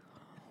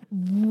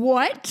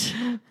 What?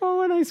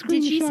 Oh, and I screenshotted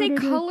Did she say it.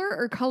 color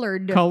or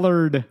colored?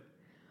 Colored.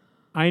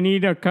 I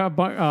need I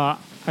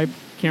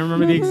can't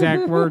remember the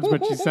exact words,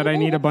 but she said I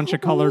need a bunch of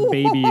colored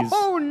babies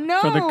for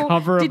the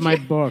cover of my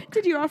book.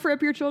 Did you offer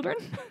up your children?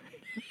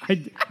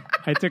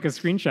 I took a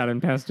screenshot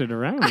and passed it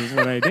around is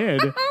what I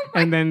did.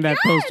 And then that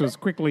post was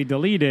quickly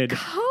deleted.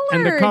 Colored.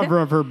 And the cover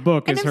of her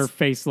book is her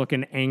face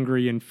looking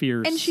angry and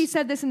fierce. And she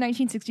said this in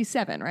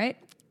 1967, right?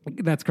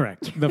 That's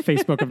correct. The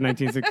Facebook of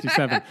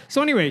 1967.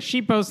 So anyway,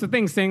 she posts a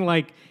thing saying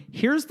like,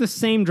 here's the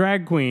same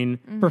drag queen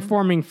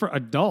performing for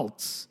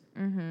adults.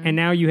 And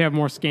now you have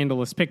more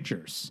scandalous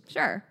pictures.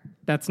 Sure.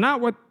 That's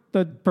not what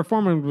the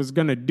performer was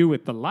going to do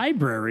at the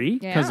library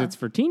because it's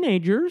for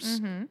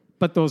teenagers.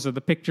 But those are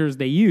the pictures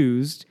they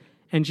used.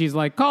 And she's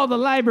like, call the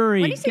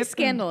library. When do you say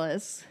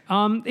scandalous?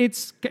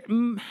 It's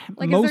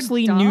Like,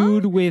 mostly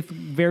nude with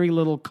very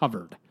little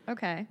covered.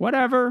 Okay.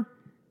 Whatever.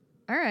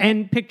 All right.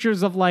 And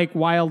pictures of like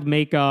wild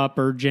makeup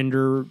or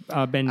gender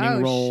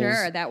bending roles. Oh,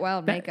 sure. That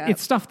wild makeup.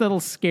 It's stuff that'll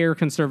scare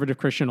conservative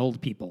Christian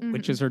old people,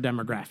 which is her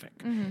demographic.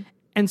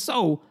 And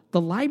so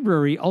the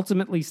library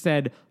ultimately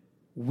said,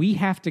 we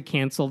have to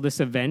cancel this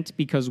event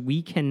because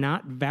we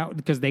cannot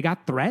because they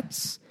got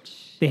threats.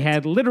 They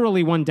had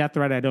literally one death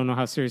threat. I don't know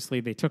how seriously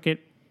they took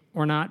it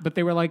or not, but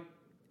they were like,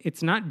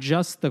 it's not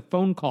just the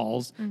phone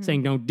calls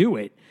saying don't do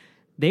it.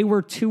 They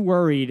were too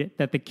worried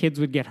that the kids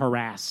would get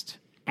harassed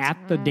at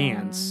the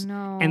dance.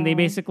 No. And they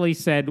basically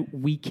said,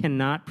 we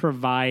cannot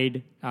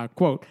provide,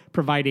 quote,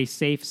 provide a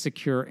safe,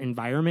 secure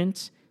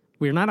environment.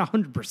 We're not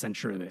 100%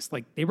 sure of this.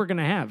 Like, they were going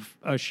to have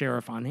a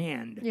sheriff on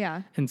hand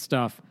and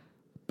stuff,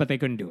 but they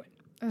couldn't do it.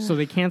 So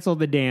they canceled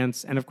the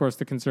dance, and of course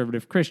the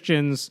conservative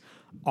Christians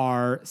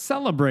are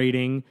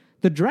celebrating.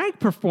 The drag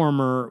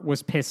performer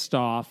was pissed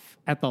off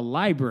at the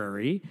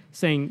library,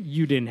 saying,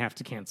 you didn't have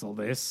to cancel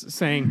this,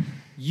 saying,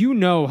 you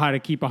know how to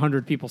keep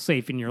 100 people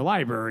safe in your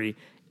library.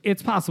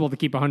 It's possible to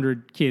keep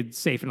 100 kids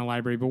safe in a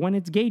library, but when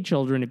it's gay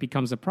children, it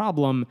becomes a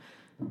problem.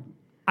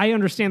 I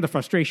understand the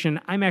frustration.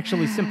 I'm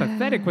actually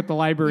sympathetic with the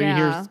library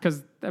here,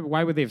 because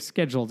why would they have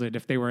scheduled it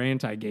if they were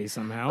anti-gay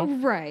somehow?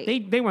 Right.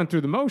 They went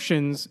through the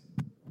motions.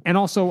 And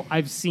also,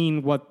 I've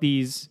seen what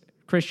these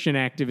Christian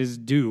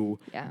activists do.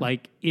 Yeah.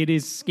 Like, it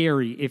is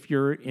scary if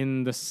you're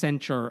in the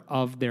center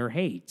of their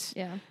hate.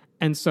 Yeah.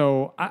 And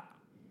so,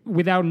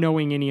 without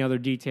knowing any other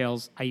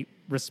details, I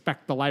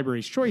respect the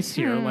library's choice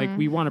here. Like,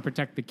 we want to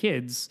protect the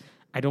kids.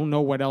 I don't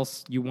know what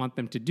else you want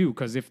them to do,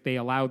 because if they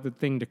allow the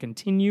thing to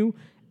continue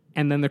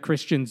and then the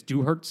Christians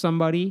do hurt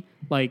somebody,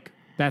 like,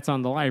 that's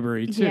on the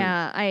library, too.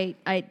 Yeah, I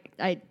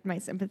my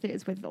sympathy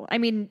is with the... I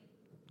mean...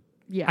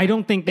 Yeah, I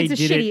don't think they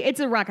did it. It's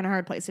a rock and a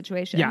hard place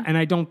situation. Yeah, and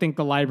I don't think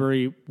the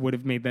library would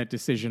have made that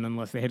decision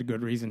unless they had a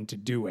good reason to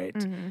do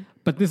it.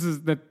 But this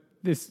is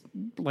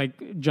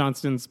like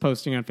Johnston's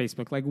posting on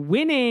Facebook, like,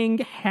 winning,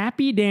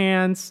 happy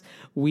dance.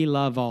 We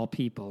love all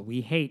people. We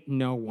hate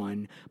no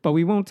one, but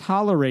we won't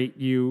tolerate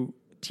you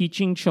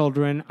teaching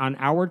children on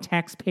our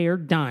taxpayer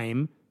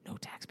dime. No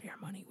taxpayer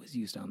money was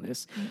used on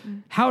this.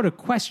 How to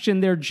question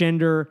their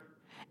gender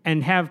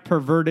and have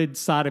perverted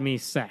sodomy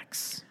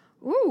sex.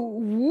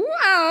 Ooh,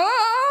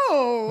 wow.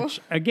 No.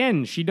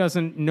 Again, she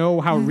doesn't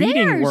know how They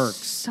reading are works.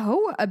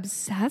 so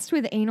obsessed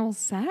with anal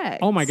sex.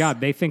 Oh my God,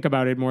 they think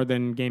about it more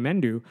than gay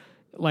men do.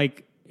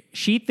 Like,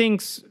 she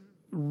thinks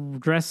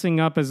dressing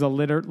up as a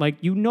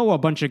a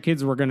bunch of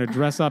kids were going to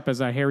dress up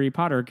as a Harry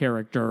Potter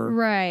character.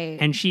 Right.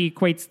 And she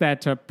equates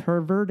that to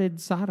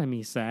perverted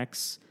sodomy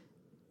sex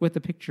with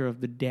a picture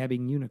of the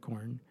dabbing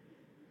unicorn.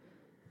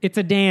 It's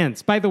a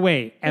dance. By the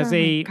way, as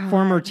a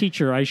former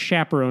teacher, I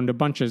chaperoned a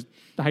bunch of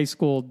high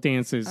school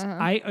dances.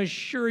 I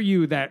assure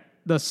you that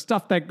the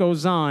stuff that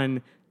goes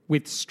on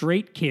with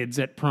straight kids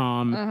at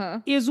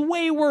prom is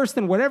way worse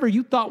than whatever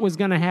you thought was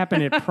going to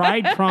happen at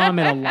Pride Prom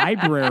at a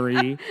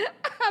library.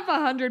 Have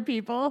 100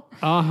 people.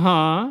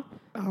 Uh-huh.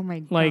 Oh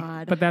my Like,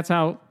 God. but that's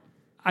how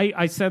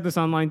I said this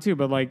online too,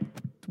 but like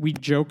we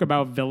joke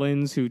about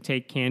villains who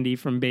take candy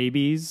from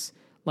babies.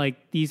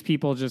 Like, these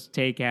people just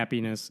take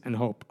happiness and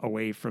hope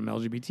away from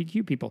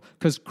LGBTQ people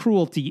because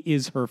cruelty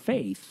is her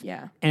faith.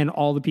 Yeah. And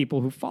all the people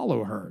who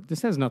follow her.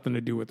 This has nothing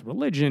to do with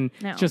religion.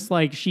 No. Just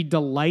like she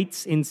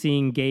delights in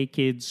seeing gay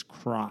kids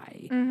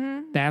cry.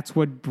 Mm-hmm. That's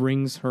what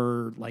brings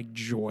her like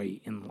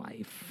joy in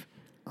life.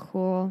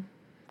 Cool.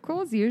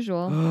 Cool as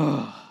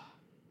usual.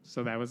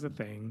 So that was the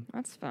thing.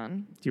 That's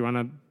fun. Do you want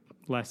a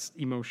less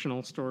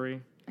emotional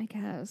story? I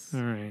guess.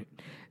 All right.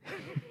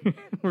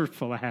 We're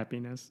full of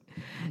happiness.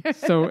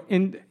 So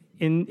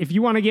if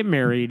you want to get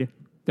married,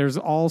 there's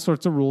all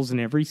sorts of rules in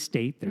every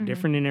state. They're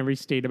different in every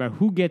state about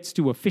who gets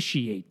to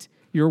officiate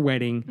your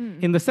wedding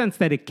in the sense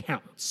that it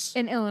counts.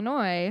 In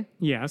Illinois,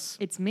 Yes.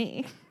 it's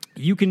me.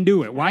 You can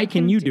do it. Why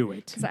can you do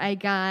it? So I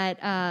got,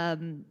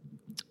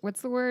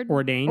 what's the word?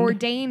 Ordained?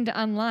 Ordained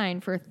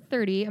online for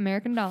 $30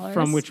 American dollars.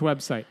 From which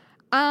website?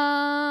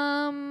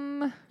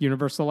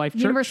 Universal Life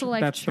Church. Universal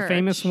Life That's Church. the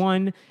famous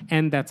one,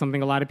 and that's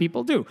something a lot of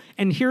people do.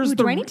 And here's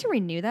do I need to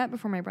renew that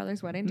before my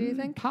brother's wedding, do you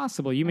think?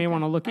 Possible. You may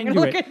want to look I'm into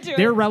gonna it. look into it.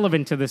 They're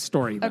relevant to this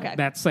story, though, Okay.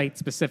 that site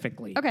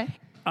specifically. Okay.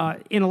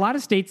 In a lot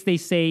of states, they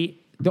say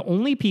the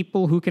only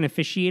people who can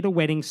officiate a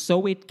wedding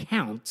so it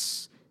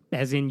counts,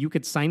 as in you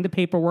could sign the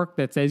paperwork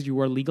that says you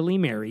are legally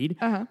married,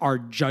 are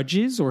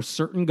judges or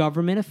certain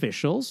government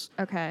officials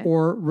Okay.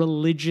 or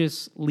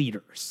religious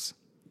leaders.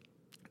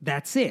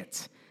 That's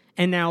it.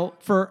 And now,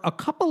 for a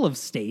couple of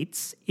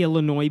states,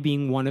 Illinois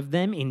being one of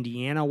them,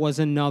 Indiana was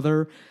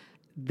another,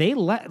 there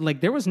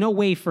was no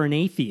way for an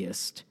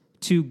atheist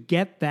to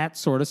get that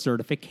sort of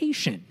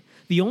certification.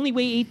 The only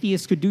way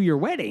atheists could do your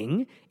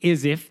wedding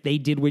is if they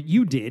did what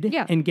you did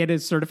and get a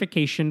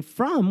certification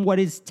from what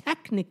is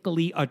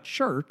technically a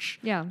church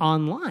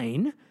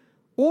online.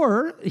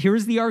 Or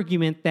here's the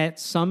argument that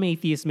some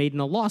atheists made in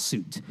a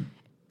lawsuit.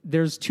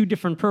 There's two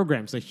different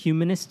programs, a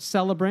humanist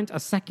celebrant,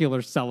 a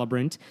secular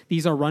celebrant.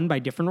 These are run by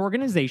different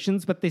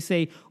organizations, but they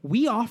say,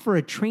 we offer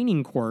a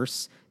training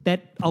course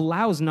that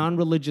allows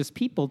non-religious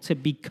people to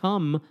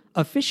become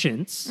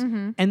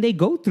officiants, and they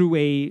go through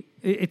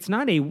it's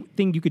not a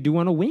thing you could do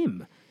on a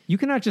whim. You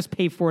cannot just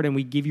pay for it and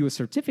we give you a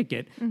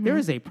certificate. There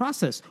is a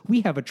process.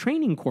 We have a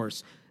training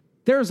course.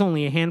 There's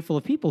only a handful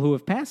of people who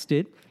have passed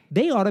it.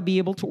 They ought to be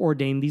able to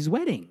ordain these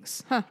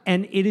weddings.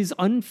 And it is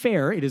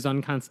unfair, it is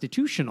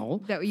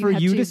unconstitutional for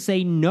you to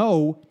say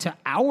no to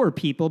our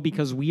people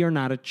because we are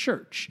not a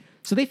church.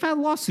 So they filed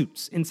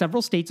lawsuits in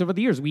several states over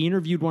the years. We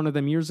interviewed one of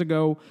them years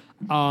ago.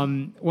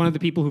 One of the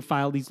people who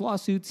filed these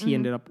lawsuits, he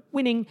ended up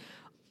winning.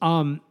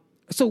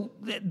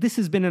 This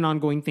has been an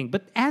ongoing thing.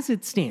 But as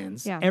it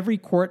stands, every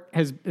court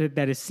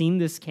that has seen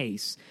this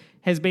case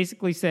has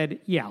basically said,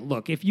 yeah,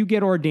 look, if you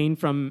get ordained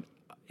from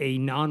a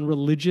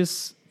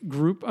non-religious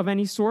group of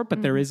any sort,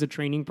 but there is a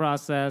training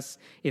process,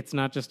 it's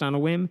not just on a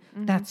whim,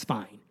 that's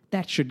fine.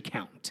 That should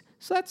count.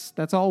 So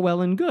that's all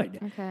well and good.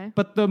 Okay.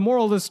 But the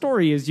moral of the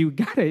story is you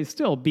got to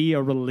still be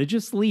a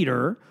religious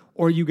leader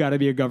or you got to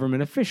be a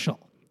government official.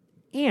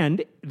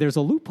 And there's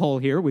a loophole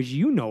here, which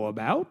you know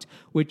about,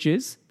 which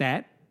is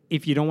that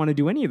if you don't want to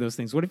do any of those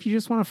things, what if you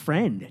just want a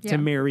friend to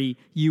marry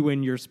you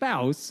and your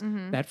spouse?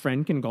 That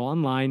friend can go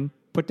online,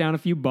 put down a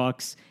few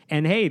bucks,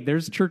 and hey,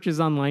 there's churches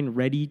online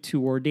ready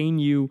to ordain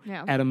you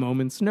at a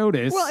moment's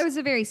notice. Well, it was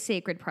a very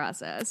sacred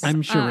process.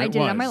 I'm sure I it did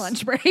it was. on my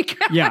lunch break.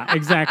 Yeah,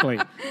 exactly.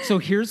 So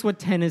here's what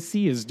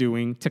Tennessee is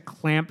doing to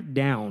clamp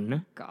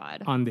down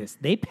on this.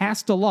 They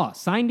passed a law,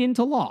 signed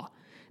into law,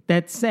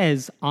 that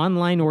says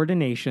online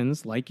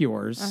ordinations like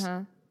yours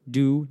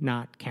do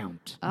not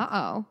count.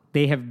 Uh-oh.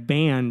 They have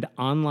banned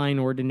online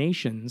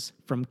ordinations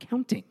from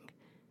counting.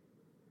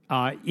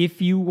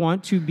 If you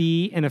want to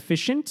be an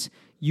officiant,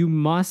 you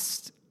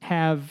must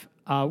have,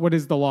 what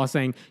is the law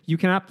saying? You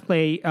cannot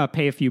pay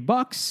a few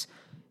bucks.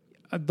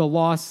 The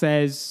law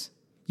says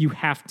you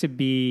have to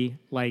be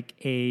like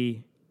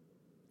a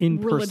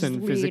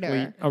in-person,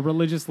 physically, a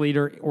religious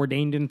leader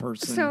ordained in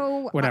person,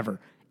 So, whatever.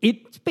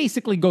 It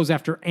basically goes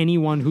after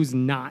anyone who's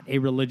not a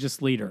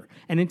religious leader.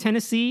 And in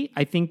Tennessee,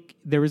 I think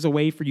there is a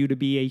way for you to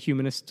be a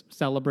humanist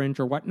celebrant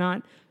or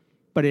whatnot,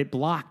 but it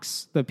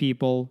blocks the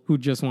people who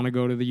just want to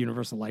go to the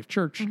Universal Life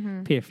Church,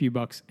 pay a few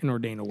bucks, and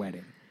ordain a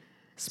wedding.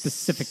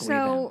 Specifically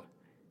them.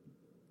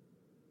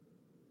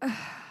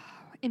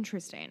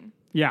 Interesting.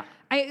 Yeah.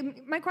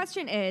 My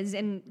question is,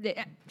 and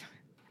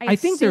I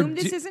think they're assume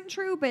this isn't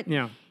true, but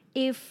Yeah.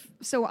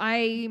 so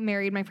I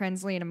married my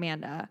friends Lee and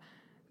Amanda.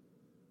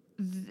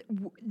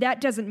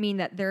 That doesn't mean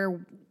that their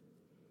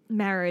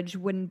marriage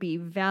wouldn't be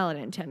valid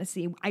in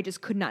Tennessee. I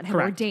just could not have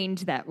Correct. ordained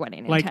that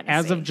wedding in Like Tennessee.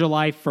 as of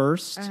July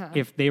 1st,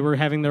 if they were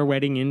having their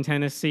wedding in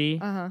Tennessee,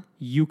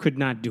 you could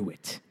not do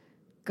it.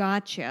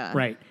 Gotcha.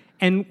 Right.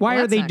 And why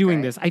Well, are they that's not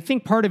doing great. this? I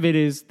think part of it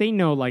is they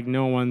know like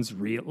no one's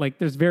real. Like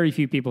there's very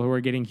few people who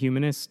are getting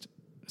humanist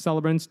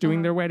celebrants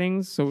doing their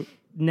weddings. So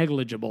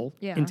negligible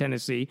Yeah. in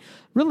Tennessee.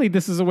 Really,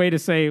 this is a way to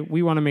say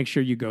we want to make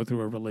sure you go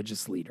through a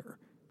religious leader.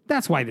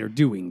 That's why they're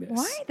doing this.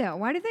 Why though?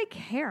 Why do they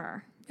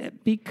care?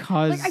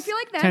 Because Like, I feel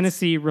like that's-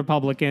 Tennessee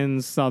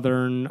Republicans,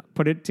 Southern,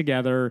 put it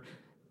together.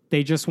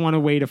 They just want a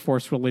way to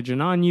force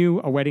religion on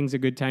you. A wedding's a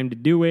good time to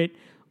do it.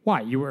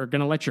 Why? You are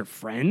going to let your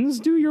friends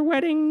do your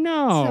wedding?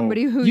 No.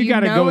 Somebody who you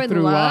gotta know go and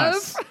through love?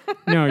 us.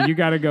 No, you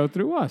got to go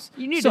through us.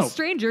 You need So- a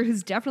stranger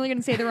who's definitely going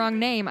to say the wrong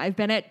name. I've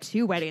been at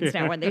 2 weddings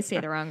now when they say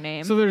the wrong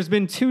name. So there's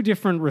been 2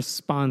 different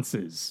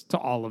responses to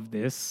all of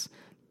this.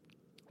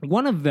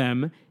 One of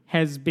them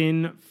has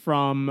been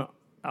from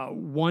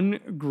one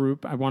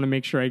group. I want to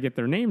make sure I get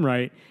their name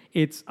right.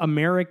 It's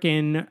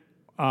American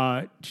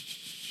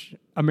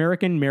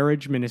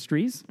Marriage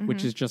Ministries,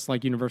 which is just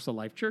like Universal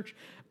Life Church.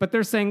 But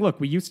they're saying, look,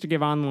 we used to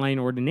give online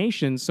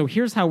ordinations, so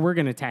here's how we're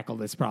going to tackle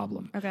this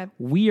problem. Okay.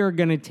 We are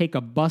going to take a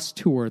bus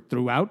tour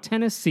throughout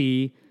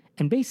Tennessee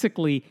and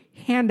basically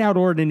hand out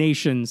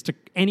ordinations to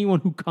anyone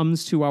who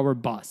comes to our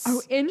bus.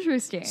 Oh,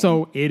 interesting.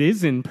 So it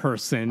is in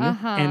person,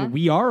 and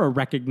we are a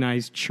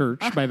recognized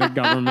church by the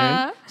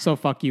government. So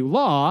fuck you,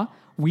 law.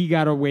 We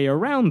got a way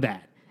around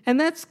that. And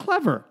that's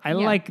clever. I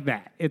like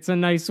that. It's a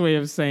nice way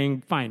of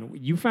saying, fine,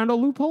 you found a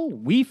loophole,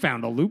 we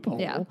found a loophole.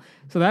 Yeah.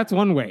 So that's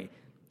one way.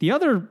 The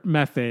other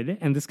method,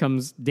 and this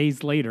comes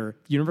days later,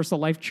 Universal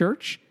Life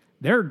Church,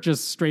 they're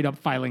just straight up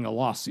filing a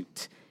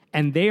lawsuit.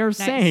 And they are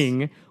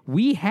saying,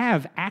 we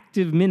have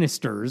active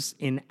ministers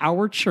in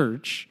our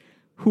church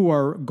who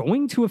are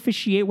going to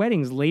officiate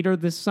weddings later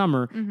this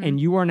summer, and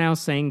you are now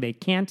saying they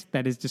can't.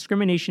 That is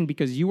discrimination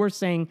because you are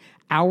saying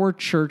our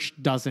church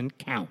doesn't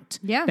count.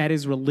 Yeah. That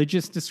is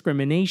religious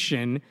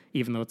discrimination,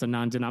 even though it's a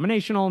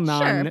non-denominational,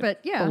 but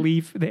yeah.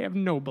 non-belief. They have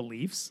no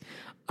beliefs.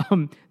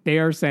 They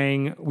are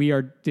saying we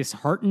are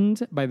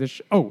disheartened by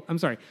the... I'm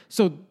sorry.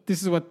 So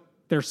this is what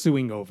they're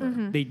suing over.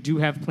 They do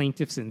have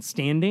plaintiffs in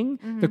standing.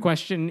 The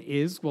question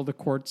is, will the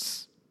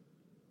courts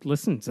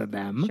listen to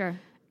them? Sure.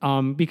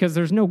 Because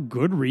there's no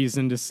good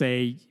reason to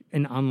say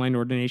an online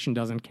ordination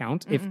doesn't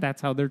count if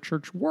that's how their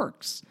church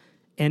works.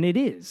 And it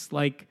is.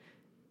 Like,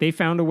 they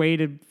found a way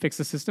to fix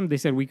the system. They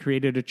said, we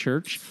created a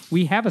church.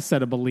 We have a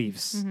set of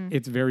beliefs.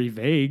 It's very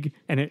vague,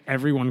 and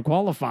everyone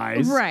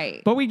qualifies.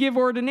 Right. But we give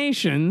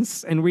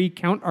ordinations, and we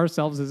count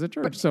ourselves as a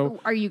church. So,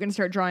 are you going to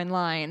start drawing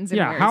lines? And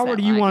yeah, where's how that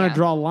do you line? want to Yeah.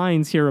 draw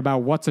lines here about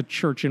what's a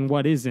church and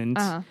what isn't?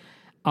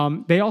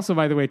 They also,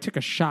 by the way, took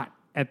a shot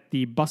at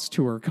the bus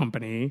tour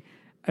company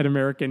at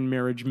American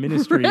Marriage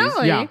Ministries.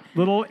 Really? Yeah,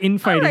 little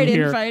infighting All right,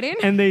 here. infighting.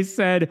 And they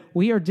said,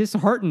 we are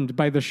disheartened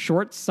by the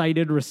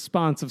short-sighted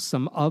response of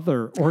some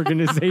other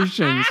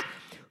organizations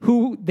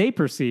who they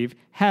perceive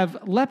have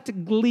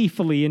leapt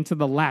gleefully into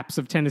the laps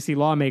of Tennessee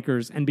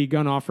lawmakers and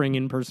begun offering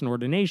in-person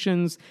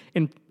ordinations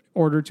in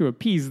order to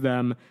appease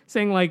them,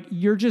 saying like,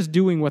 you're just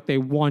doing what they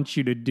want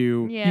you to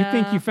do. You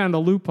think Yeah. you found a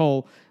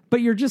loophole,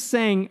 but you're just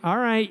saying, all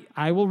right,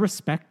 I will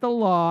respect the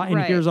law, and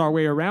Right. here's our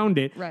way around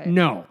it. Right.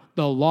 No,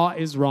 the law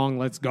is wrong.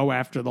 Let's go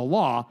after the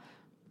law,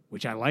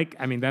 which I like.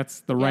 I mean,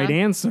 that's the right Yeah.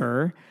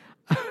 answer.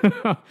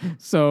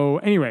 So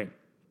anyway,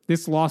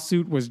 this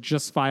lawsuit was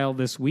just filed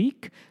this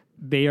week.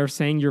 They are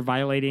saying you're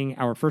violating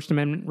our First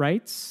Amendment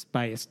rights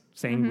by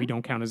saying we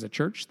don't count as a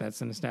church.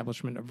 That's an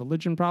establishment of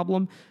religion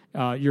problem.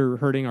 You're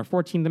hurting our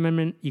 14th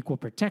Amendment equal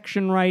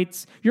protection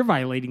rights. You're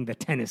violating the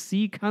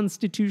Tennessee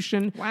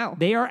Constitution. Wow.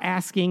 They are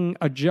asking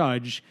a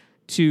judge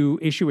to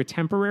issue a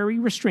temporary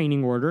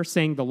restraining order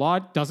saying the law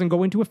doesn't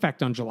go into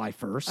effect on July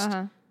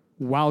 1st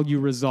while you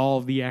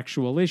resolve the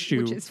actual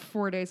issue. Which is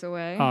 4 days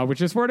away.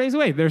 Which is 4 days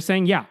away. They're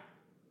saying, yeah,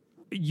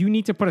 you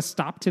need to put a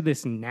stop to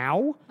this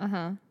now.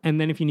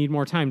 And then if you need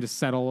more time to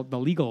settle the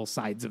legal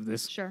sides of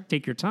this, Sure.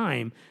 take your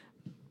time.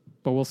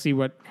 But we'll see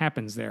what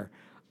happens there.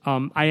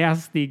 I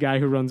asked the guy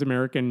who runs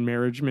American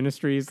Marriage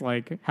Ministries,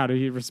 like, how did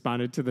he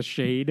responded to the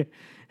shade?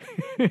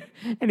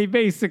 And he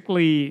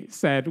basically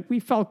said, we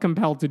felt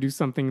compelled to do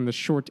something in the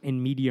short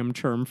and medium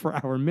term for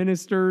our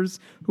ministers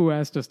who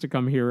asked us to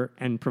come here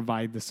and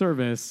provide the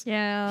service.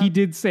 Yeah. He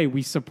did say,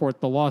 we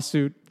support the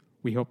lawsuit.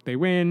 We hope they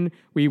win.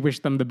 We wish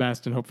them the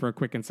best and hope for a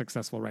quick and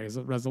successful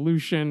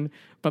resolution.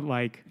 But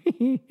like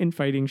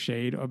infighting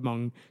shade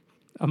among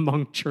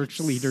church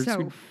leaders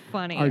so who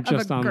funny. are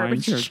just of a online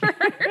garbage church.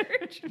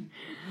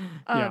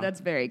 Oh, Yeah. that's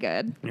very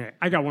good. Yeah,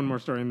 I got one more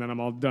story and then I'm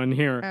all done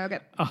here.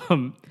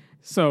 Okay.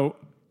 So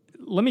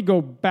let me go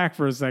back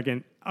for a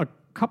second. A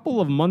couple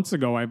of months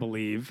ago, I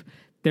believe,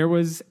 there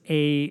was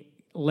a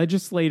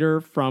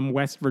legislator from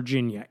West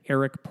Virginia,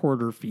 Eric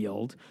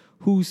Porterfield,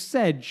 who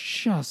said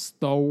just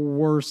the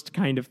worst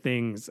kind of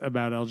things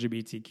about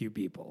LGBTQ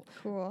people.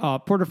 Cool.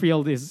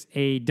 Porterfield is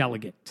a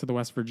delegate to the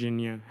West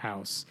Virginia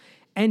House.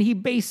 And he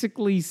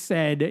basically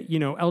said,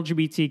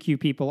 LGBTQ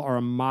people are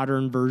a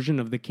modern version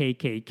of the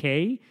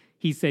KKK.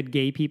 He said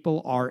gay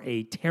people are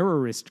a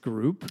terrorist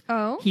group.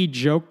 Oh. He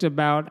joked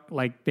about,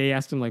 they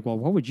asked him, well,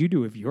 what would you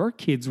do if your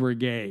kids were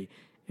gay?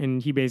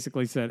 And he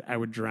basically said, I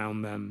would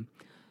drown them.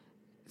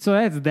 So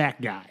that's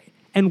that guy.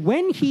 And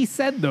when he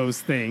said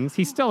those things,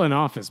 he's still in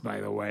office, by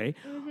the way.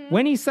 Mm-hmm.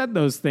 When he said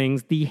those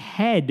things, the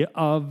head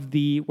of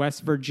the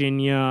West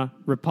Virginia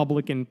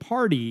Republican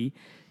Party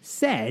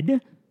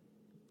said,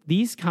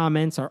 these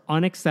comments are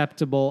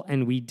unacceptable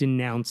and we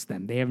denounce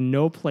them. They have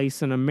no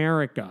place in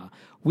America.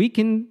 We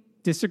can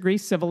disagree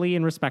civilly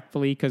and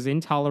respectfully because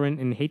intolerant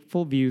and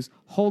hateful views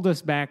hold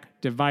us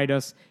back, divide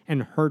us,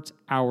 and hurt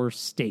our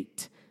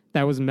state.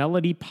 That was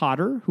Melody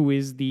Potter, who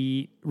is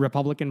the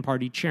Republican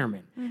Party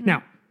chairman. Mm-hmm.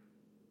 Now,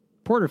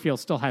 Porterfield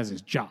still has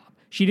his job.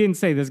 She didn't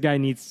say this guy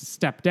needs to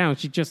step down.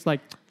 She just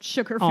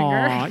shook her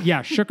finger.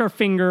 Yeah, shook her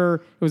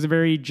finger. It was a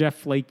very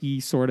Jeff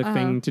Flakey sort of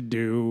thing to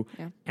do.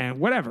 Yeah. And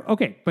whatever.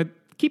 Okay, but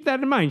keep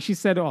that in mind. She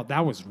said,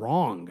 that was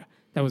wrong.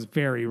 That was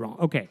very wrong.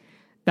 Okay.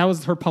 That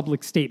was her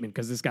public statement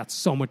because this got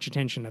so much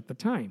attention at the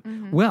time.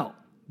 Mm-hmm. Well,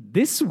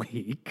 this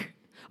week,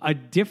 a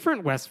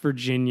different West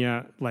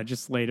Virginia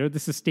legislator,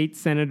 this is State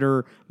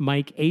Senator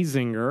Mike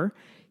Azinger,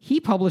 he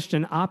published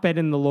an op-ed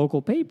in the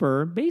local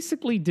paper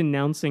basically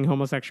denouncing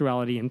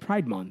homosexuality in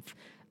Pride Month.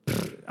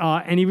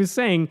 And he was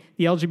saying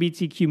the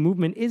LGBTQ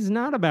movement is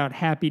not about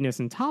happiness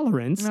and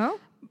tolerance,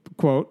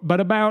 quote, but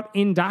about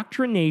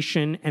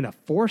indoctrination and a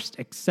forced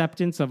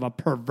acceptance of a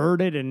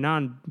perverted and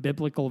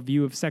non-biblical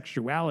view of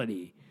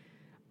sexuality.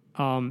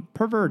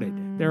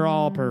 Perverted. They're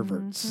all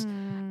perverts.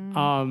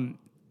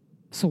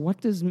 So what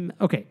does...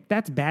 Okay,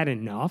 that's bad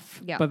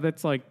enough, but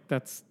that's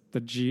the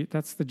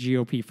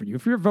GOP for you.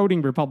 If you're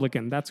voting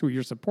Republican, that's who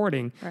you're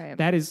supporting. Right.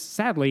 That is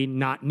sadly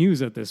not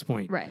news at this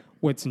point. Right.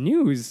 What's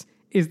news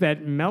is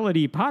that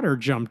Melody Potter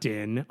jumped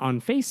in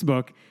on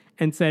Facebook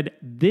and said,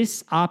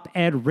 this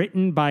op-ed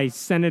written by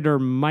Senator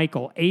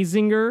Michael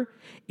Azinger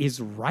is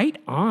right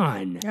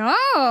on.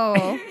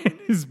 Oh. It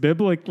is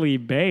biblically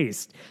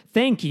based.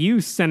 Thank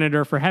you,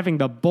 Senator, for having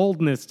the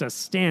boldness to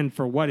stand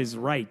for what is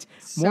right.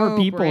 So more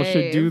people brave.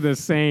 Should do the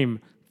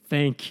same.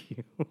 Thank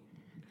you.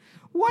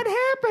 What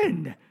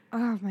happened?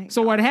 Oh my God.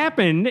 So what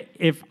happened,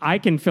 if I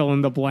can fill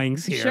in the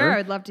blanks here, sure,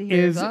 I'd love to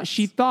hear is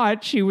she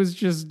thought she was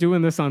just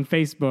doing this on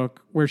Facebook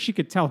where she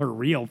could tell her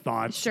real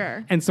thoughts.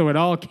 Sure. And so it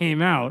all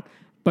came out.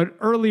 But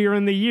earlier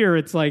in the year,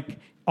 it's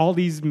all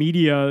these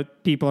media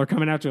people are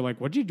coming out to her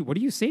what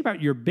do you say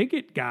about your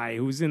bigot guy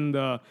who's in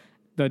the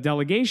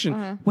delegation?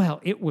 Uh-huh. Well,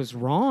 it was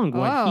wrong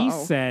what he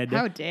said.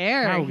 How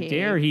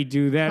dare he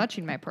do that?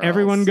 Touching my pearls.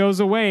 Everyone goes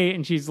away,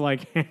 and she's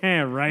like,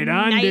 right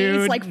on, nice,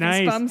 dude. Nice,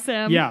 fist bumps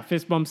him. Yeah,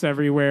 fist bumps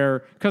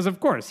everywhere. Because, of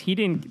course,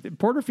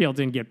 Porterfield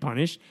didn't get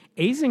punished.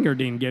 Azinger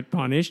didn't get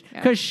punished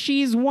because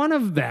she's one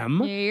of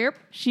them. Yep.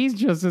 She's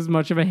just as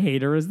much of a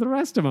hater as the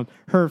rest of them.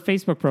 Her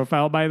Facebook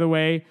profile, by the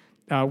way,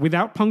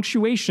 without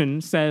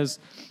punctuation, says,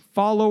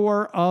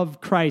 follower of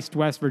Christ,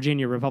 West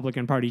Virginia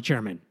Republican Party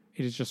chairman.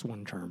 It is just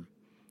one term.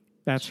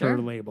 That's her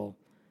label.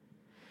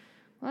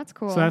 Well, that's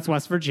cool. So that's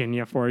West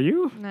Virginia for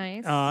you.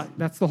 Nice.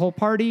 That's the whole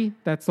party.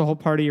 That's the whole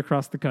party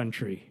across the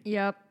country.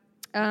 Yep.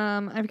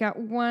 I've got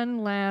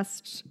one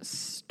last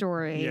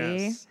story.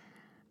 Yes.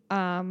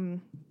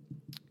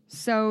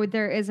 So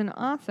there is an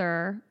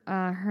author.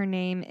 Her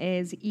name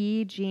is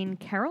E. Jean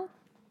Carroll.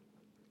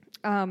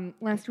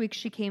 Last week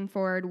she came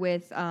forward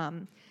with...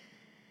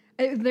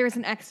 there's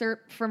an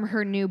excerpt from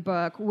her new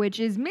book, which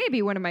is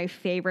maybe one of my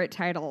favorite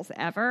titles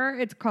ever.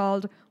 It's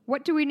called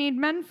What Do We Need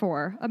Men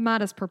For? A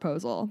Modest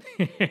Proposal.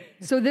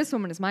 So this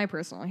woman is my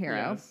personal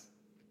hero.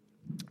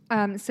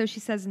 Yes. So she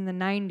says in the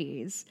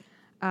 90s,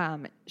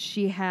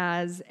 she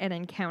has an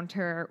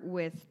encounter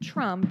with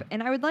Trump.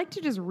 And I would like to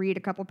just read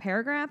a couple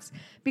paragraphs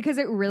because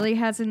it really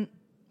hasn't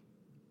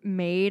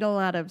made a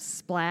lot of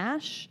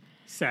splash.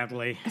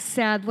 Sadly,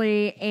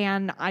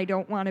 and I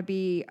don't want to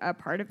be a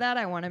part of that.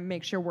 I want to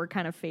make sure we're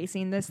kind of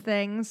facing this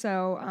thing.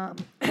 So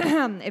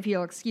if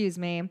you'll excuse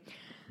me,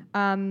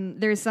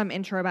 there's some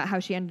intro about how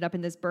she ended up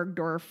in this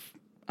Bergdorf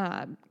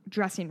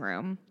dressing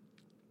room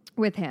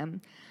with him.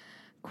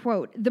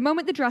 Quote, the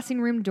moment the dressing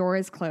room door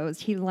is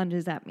closed, he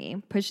lunges at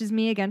me, pushes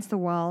me against the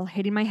wall,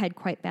 hitting my head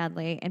quite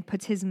badly, and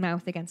puts his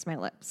mouth against my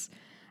lips.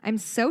 I'm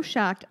so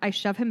shocked, I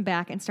shove him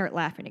back and start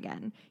laughing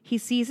again. He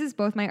seizes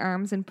both my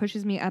arms and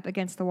pushes me up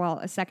against the wall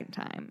a second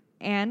time.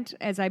 And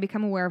as I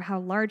become aware of how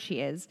large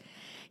he is,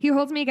 he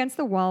holds me against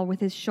the wall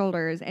with his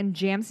shoulders and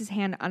jams his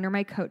hand under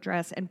my coat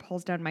dress and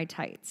pulls down my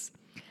tights.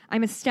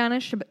 I'm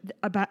astonished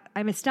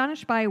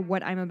by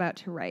what I'm about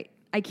to write.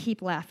 I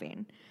keep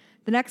laughing.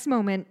 The next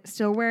moment,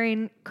 still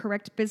wearing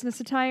correct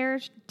business attire,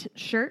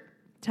 shirt,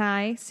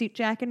 tie, suit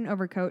jacket, and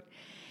overcoat,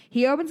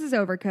 He opens his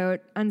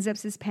overcoat,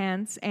 unzips his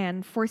pants,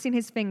 and, forcing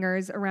his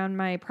fingers around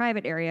my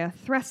private area,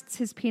 thrusts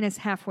his penis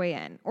halfway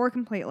in, or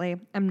completely,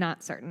 I'm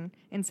not certain,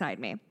 inside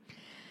me.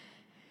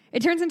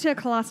 It turns into a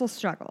colossal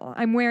struggle.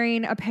 I'm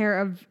wearing a pair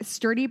of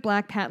sturdy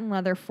black patent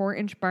leather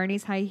 4-inch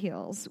Barney's high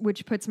heels,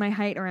 which puts my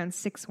height around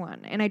 6'1",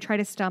 and I try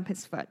to stomp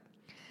his foot.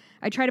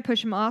 I try to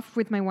push him off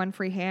with my one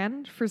free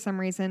hand. For some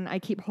reason, I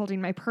keep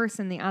holding my purse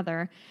in the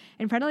other,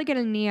 and finally get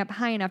a knee up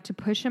high enough to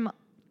push him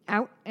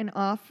out and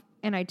off,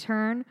 and I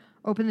turn,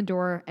 open the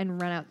door,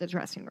 and run out the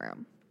dressing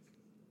room.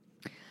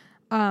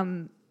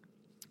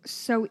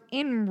 So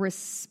in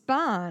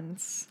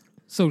response...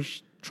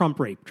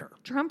 Trump raped her.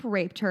 Trump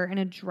raped her in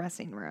a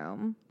dressing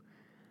room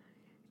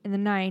in the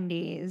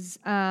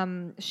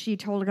 90s. She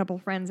told a couple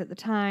friends at the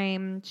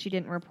time. She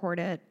didn't report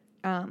it.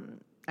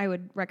 I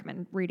would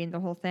recommend reading the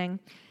whole thing.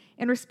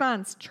 In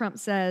response, Trump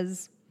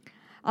says,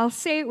 I'll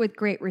say it with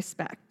great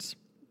respect.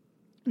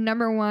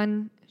 Number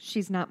 1,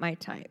 she's not my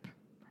type.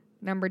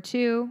 Number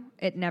 2,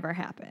 it never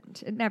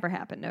happened. It never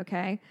happened,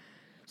 okay?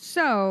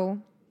 So...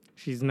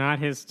 She's not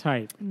his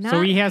type.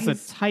 So he has a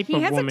type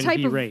of woman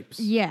he rapes.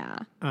 Yeah.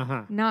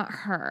 Uh-huh. Not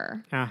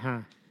her. Uh-huh.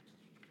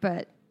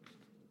 But,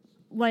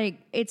 like,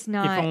 it's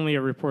not... If only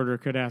a reporter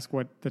could ask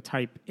what the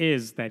type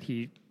is that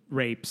he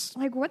rapes.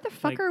 Like, what the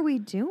fuck are we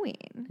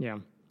doing? Yeah.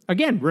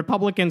 Again,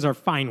 Republicans are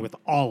fine with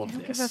all of I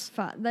don't this. give a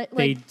fuck.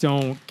 They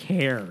don't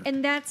care.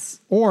 And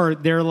that's... Or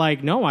they're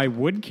like, no, I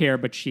would care,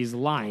 but she's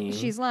lying.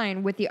 She's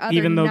lying with the other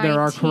even though 19,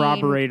 there are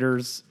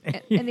corroborators.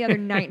 and the other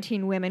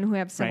 19 women who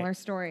have similar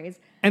stories.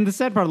 And the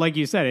sad part, like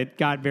you said, it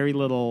got very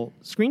little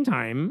screen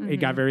time. It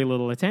got very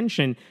little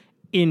attention,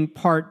 in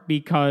part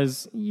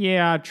because,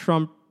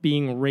 Trump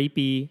being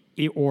rapey,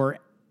 or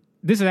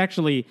this is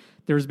actually,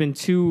 there's been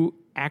 2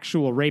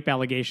 actual rape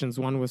allegations.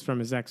 One was from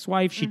his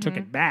ex-wife. She took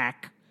it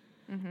back.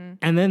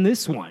 And then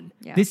this one.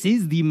 Yeah. This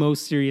is the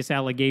most serious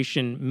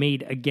allegation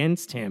made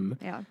against him.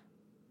 Yeah.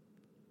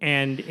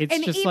 And it's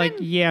just like,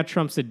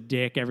 Trump's a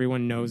dick.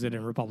 Everyone knows it,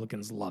 and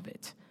Republicans love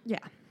it. Yeah.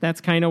 That's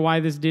kind of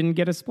why this didn't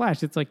get a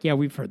splash. It's like,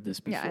 we've heard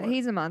this before. Yeah,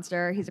 he's a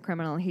monster. He's a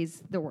criminal.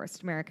 He's the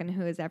worst American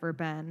who has ever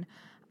been.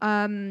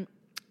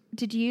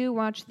 Did you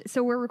watch...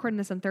 So we're recording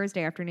this on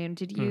Thursday afternoon.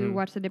 Did you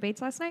watch the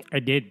debates last night? I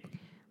did.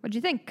 What'd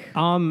you think?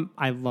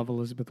 I love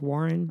Elizabeth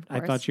Warren.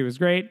 I thought she was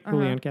great.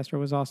 Julian Castro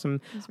was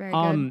awesome. It was very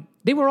good.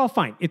 They were all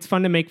fine. It's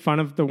fun to make fun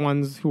of the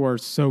ones who are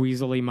so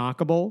easily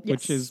mockable,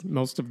 which is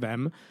most of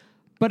them.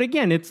 But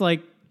again, it's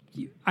like,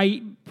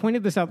 I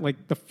pointed this out,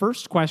 like the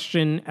first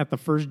question at the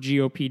first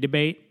GOP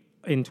debate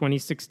in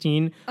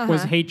 2016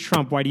 was, hey,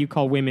 Trump, why do you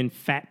call women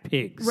fat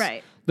pigs?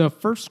 Right. The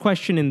first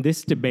question in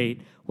this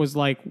debate was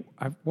like,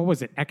 what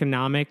was it?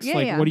 Economics?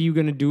 What are you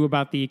going to do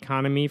about the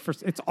economy?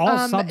 It's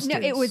all substance. No,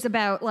 it was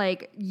about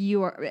like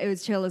it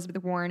was to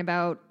Elizabeth Warren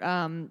about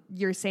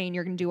you're saying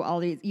you're going to do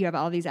all these, you have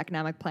all these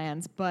economic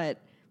plans, but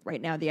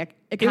right now the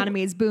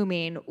economy is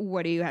booming.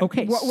 What do you have?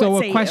 Okay, what so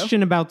say a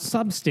question about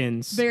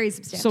substance. Very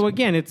substantial. So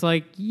again, it's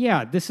like,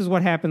 this is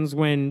what happens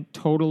when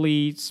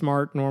totally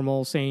smart,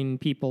 normal, sane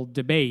people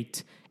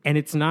debate. And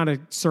it's not a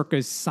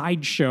circus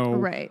sideshow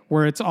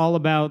where it's all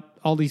about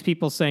all these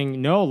people saying,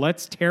 no,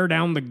 let's tear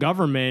down the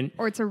government.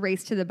 Or it's a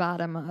race to the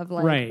bottom of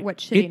like what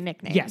shitty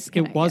nicknames. Yes,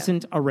 it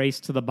wasn't a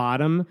race to the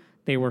bottom.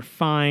 They were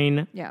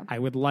fine. Yeah. I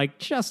would like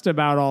just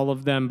about all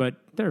of them, but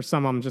there are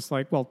some I'm just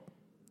like, well,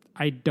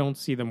 I don't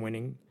see them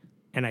winning,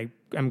 and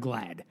I'm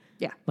glad.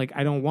 Yeah. Like,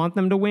 I don't want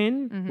them to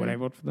win. Would I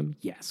vote for them?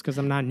 Yes, because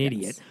I'm not an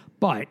idiot.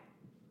 But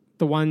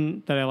the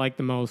one that I like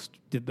the most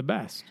did the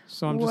best.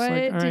 So I'm just like, all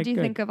right, what did you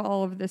good. think of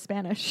all of the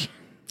Spanish?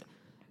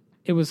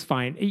 It was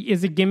fine.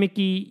 Is it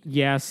gimmicky?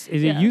 Yes.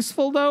 Is it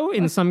useful, though,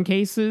 in some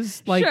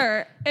cases? Like,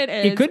 sure, it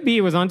is. It could be.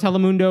 It was on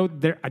Telemundo.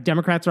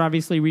 Democrats are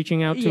obviously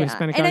reaching out to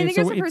Hispanic audience,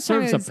 so it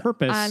serves a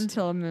purpose. On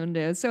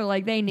Telemundo, so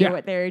like they knew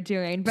what they were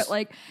doing. But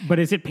like, but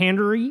is it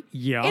pandery?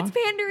 Yeah, it's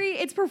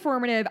pandery. It's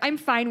performative. I'm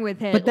fine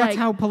with it. But that's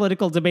how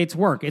political debates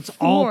work. It's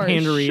all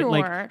pandery. Sure.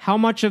 Like, how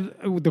much of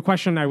the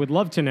question I would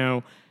love to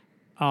know,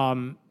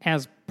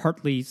 as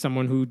partly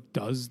someone who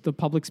does the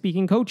public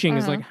speaking coaching,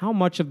 is like, how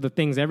much of the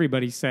things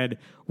everybody said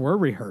were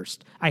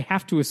rehearsed? I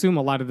have to assume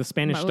a lot of the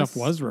Spanish stuff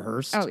was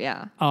rehearsed. Oh,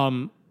 yeah.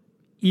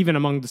 Even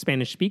among the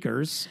Spanish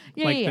speakers,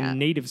 the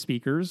native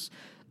speakers.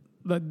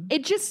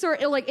 It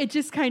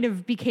just kind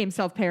of became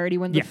self-parody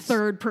when the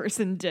third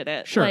person did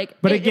it. Sure.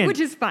 Like, but again, which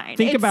is fine.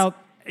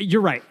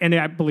 You're right.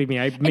 And believe me,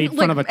 I made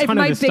fun of a ton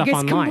of this stuff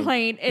online.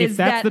 Complaint if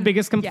that's the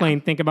biggest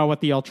complaint, think about what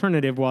the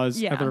alternative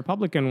was of the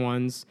Republican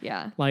ones.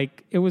 Yeah.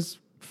 Like, it was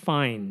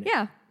fine.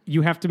 Yeah.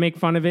 You have to make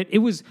fun of it. It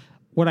was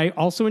what I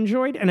also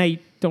enjoyed, and I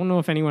don't know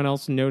if anyone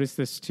else noticed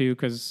this too,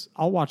 because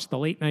I'll watch the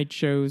late night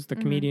shows, the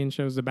comedian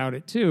shows about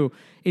it too,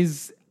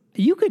 is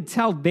you could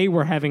tell they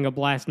were having a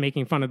blast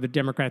making fun of the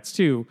Democrats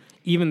too,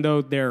 even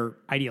though they're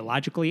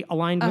ideologically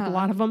aligned with a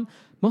lot of them.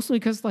 Mostly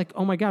because, like,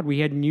 oh my God, we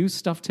had new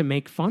stuff to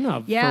make fun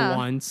of for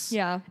once.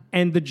 Yeah.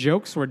 And the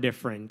jokes were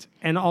different.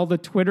 And all the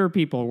Twitter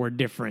people were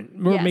different.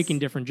 We were Yes. making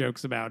different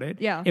jokes about it.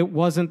 Yeah. It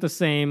wasn't the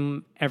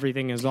same,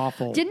 everything is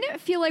awful. Didn't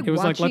it feel like It was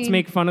like, let's watching-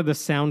 make fun of the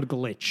sound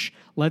glitch.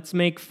 Let's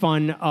make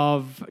fun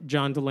of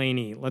John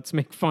Delaney. Let's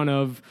make fun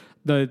of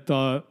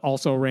the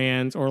also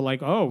rans, or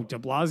like, oh, de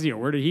Blasio,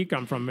 where did he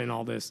come from in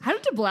all this? How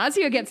did de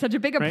Blasio get such a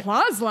big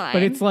applause line?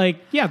 But it's like,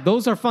 yeah,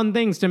 those are fun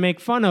things to make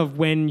fun of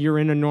when you're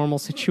in a normal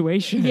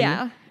situation.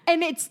 Yeah.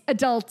 And it's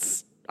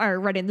adults are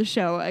running the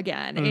show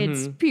again.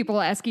 It's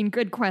people asking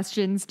good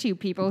questions to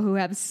people who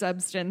have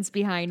substance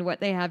behind what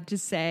they have to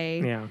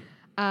say. Yeah.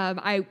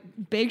 I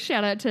big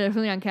shout out to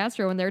Julian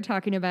Castro when they're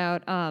talking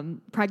about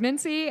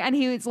pregnancy, and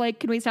he was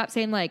like, "Can we stop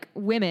saying like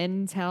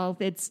women's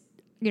health? It's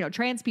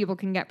trans people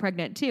can get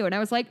pregnant too." And I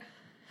was like,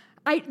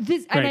 I They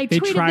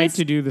tweeted tried this,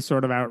 to do the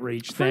sort of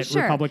outreach that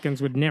sure.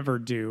 Republicans would never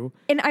do.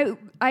 and I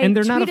And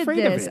they're tweeted not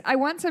afraid of this. it. I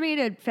want somebody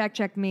to fact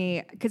check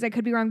me because I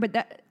could be wrong,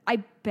 but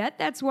I bet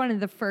that's one of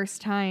the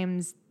first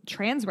times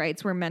trans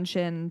rights were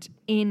mentioned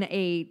in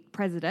a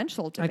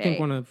presidential debate. I think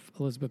one of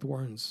Elizabeth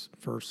Warren's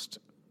first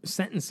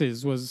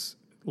sentences was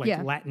like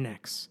Yeah.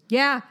 Latinx.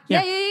 Yeah.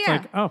 It's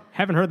like, oh,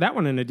 haven't heard that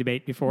one in a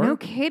debate before. No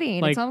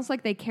kidding. Like- It's almost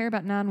like they care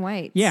about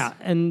non-whites. Yeah,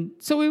 and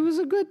so it was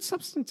a good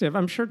substantive.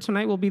 I'm sure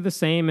tonight will be the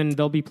same, and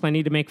there'll be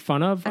plenty to make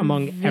fun of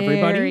among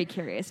everybody. Very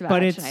curious about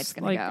But how it's tonight's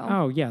going like, to go.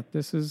 oh yeah,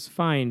 this is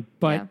fine.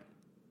 But Yeah.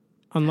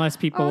 unless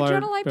people do are you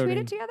want to live tweet voting,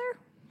 it together?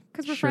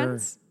 Because we're Sure.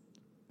 friends.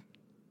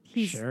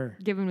 He's Sure.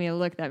 giving me a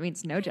look that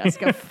means no,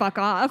 Jessica. Fuck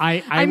off.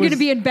 I I'm going to was-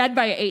 be in bed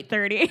by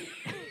 8:30.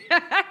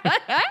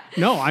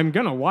 no, I'm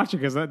gonna watch it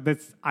because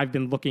that's I've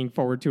been looking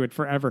forward to it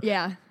forever.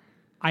 Yeah.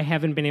 I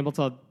haven't been able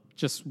to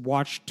just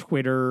watch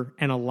Twitter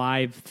and a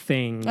live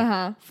thing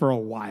for a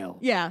while.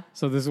 Yeah.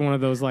 So this is one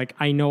of those, like,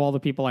 I know all the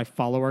people I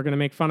follow are going to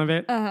make fun of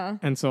it,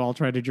 and so I'll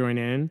try to join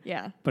in.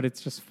 Yeah. But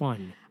it's just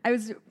fun. I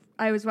was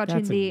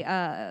watching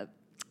That's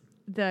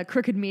the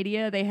Crooked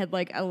Media. They had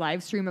like a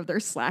live stream of their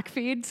Slack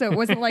feed, so it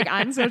wasn't like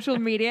on social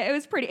media. It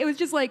was pretty. It was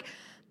just like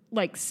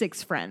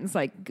six friends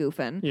like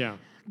goofing. Yeah.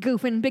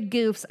 Goofing, big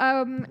goofs.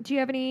 Do you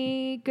have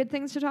any good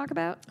things to talk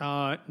about?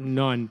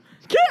 None.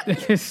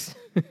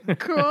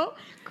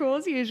 Cool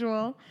as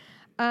usual.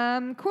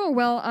 Cool.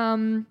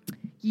 Well,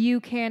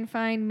 you can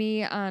find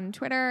me on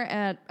Twitter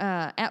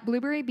at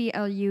Blueberry,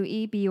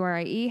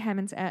 BLUEBURIE,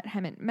 Hemmons at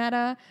Hemmant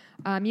Meta.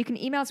 You can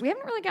email us. We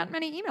haven't really gotten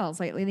many emails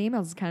lately. The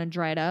emails kind of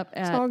dried up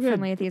at all good.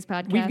 Friendly Atheist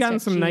Podcast. We've gotten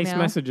at some nice Gmail.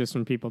 messages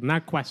from people,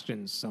 not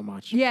questions so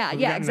much. Yeah, We've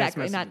yeah, gotten nice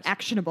exactly. Not messages.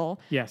 actionable.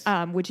 Yes.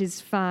 Which is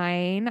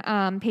fine.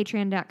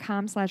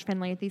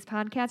 Patreon.com/Friendly Atheist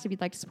Podcast if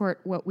you'd like to support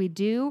what we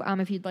do.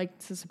 If you'd like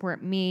to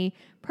support me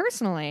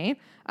personally,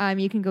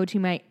 you can go to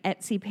my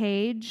Etsy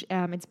page.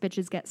 It's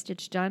Bitches Get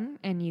Stitch Done,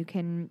 and you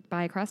can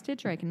buy a cross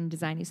stitch, or I can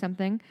design you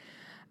something.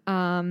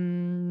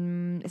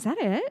 Is that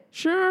it?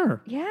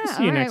 Sure. Yeah. We'll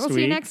see you all right. next We'll week.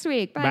 see you next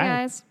week. Bye. Bye.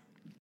 Guys.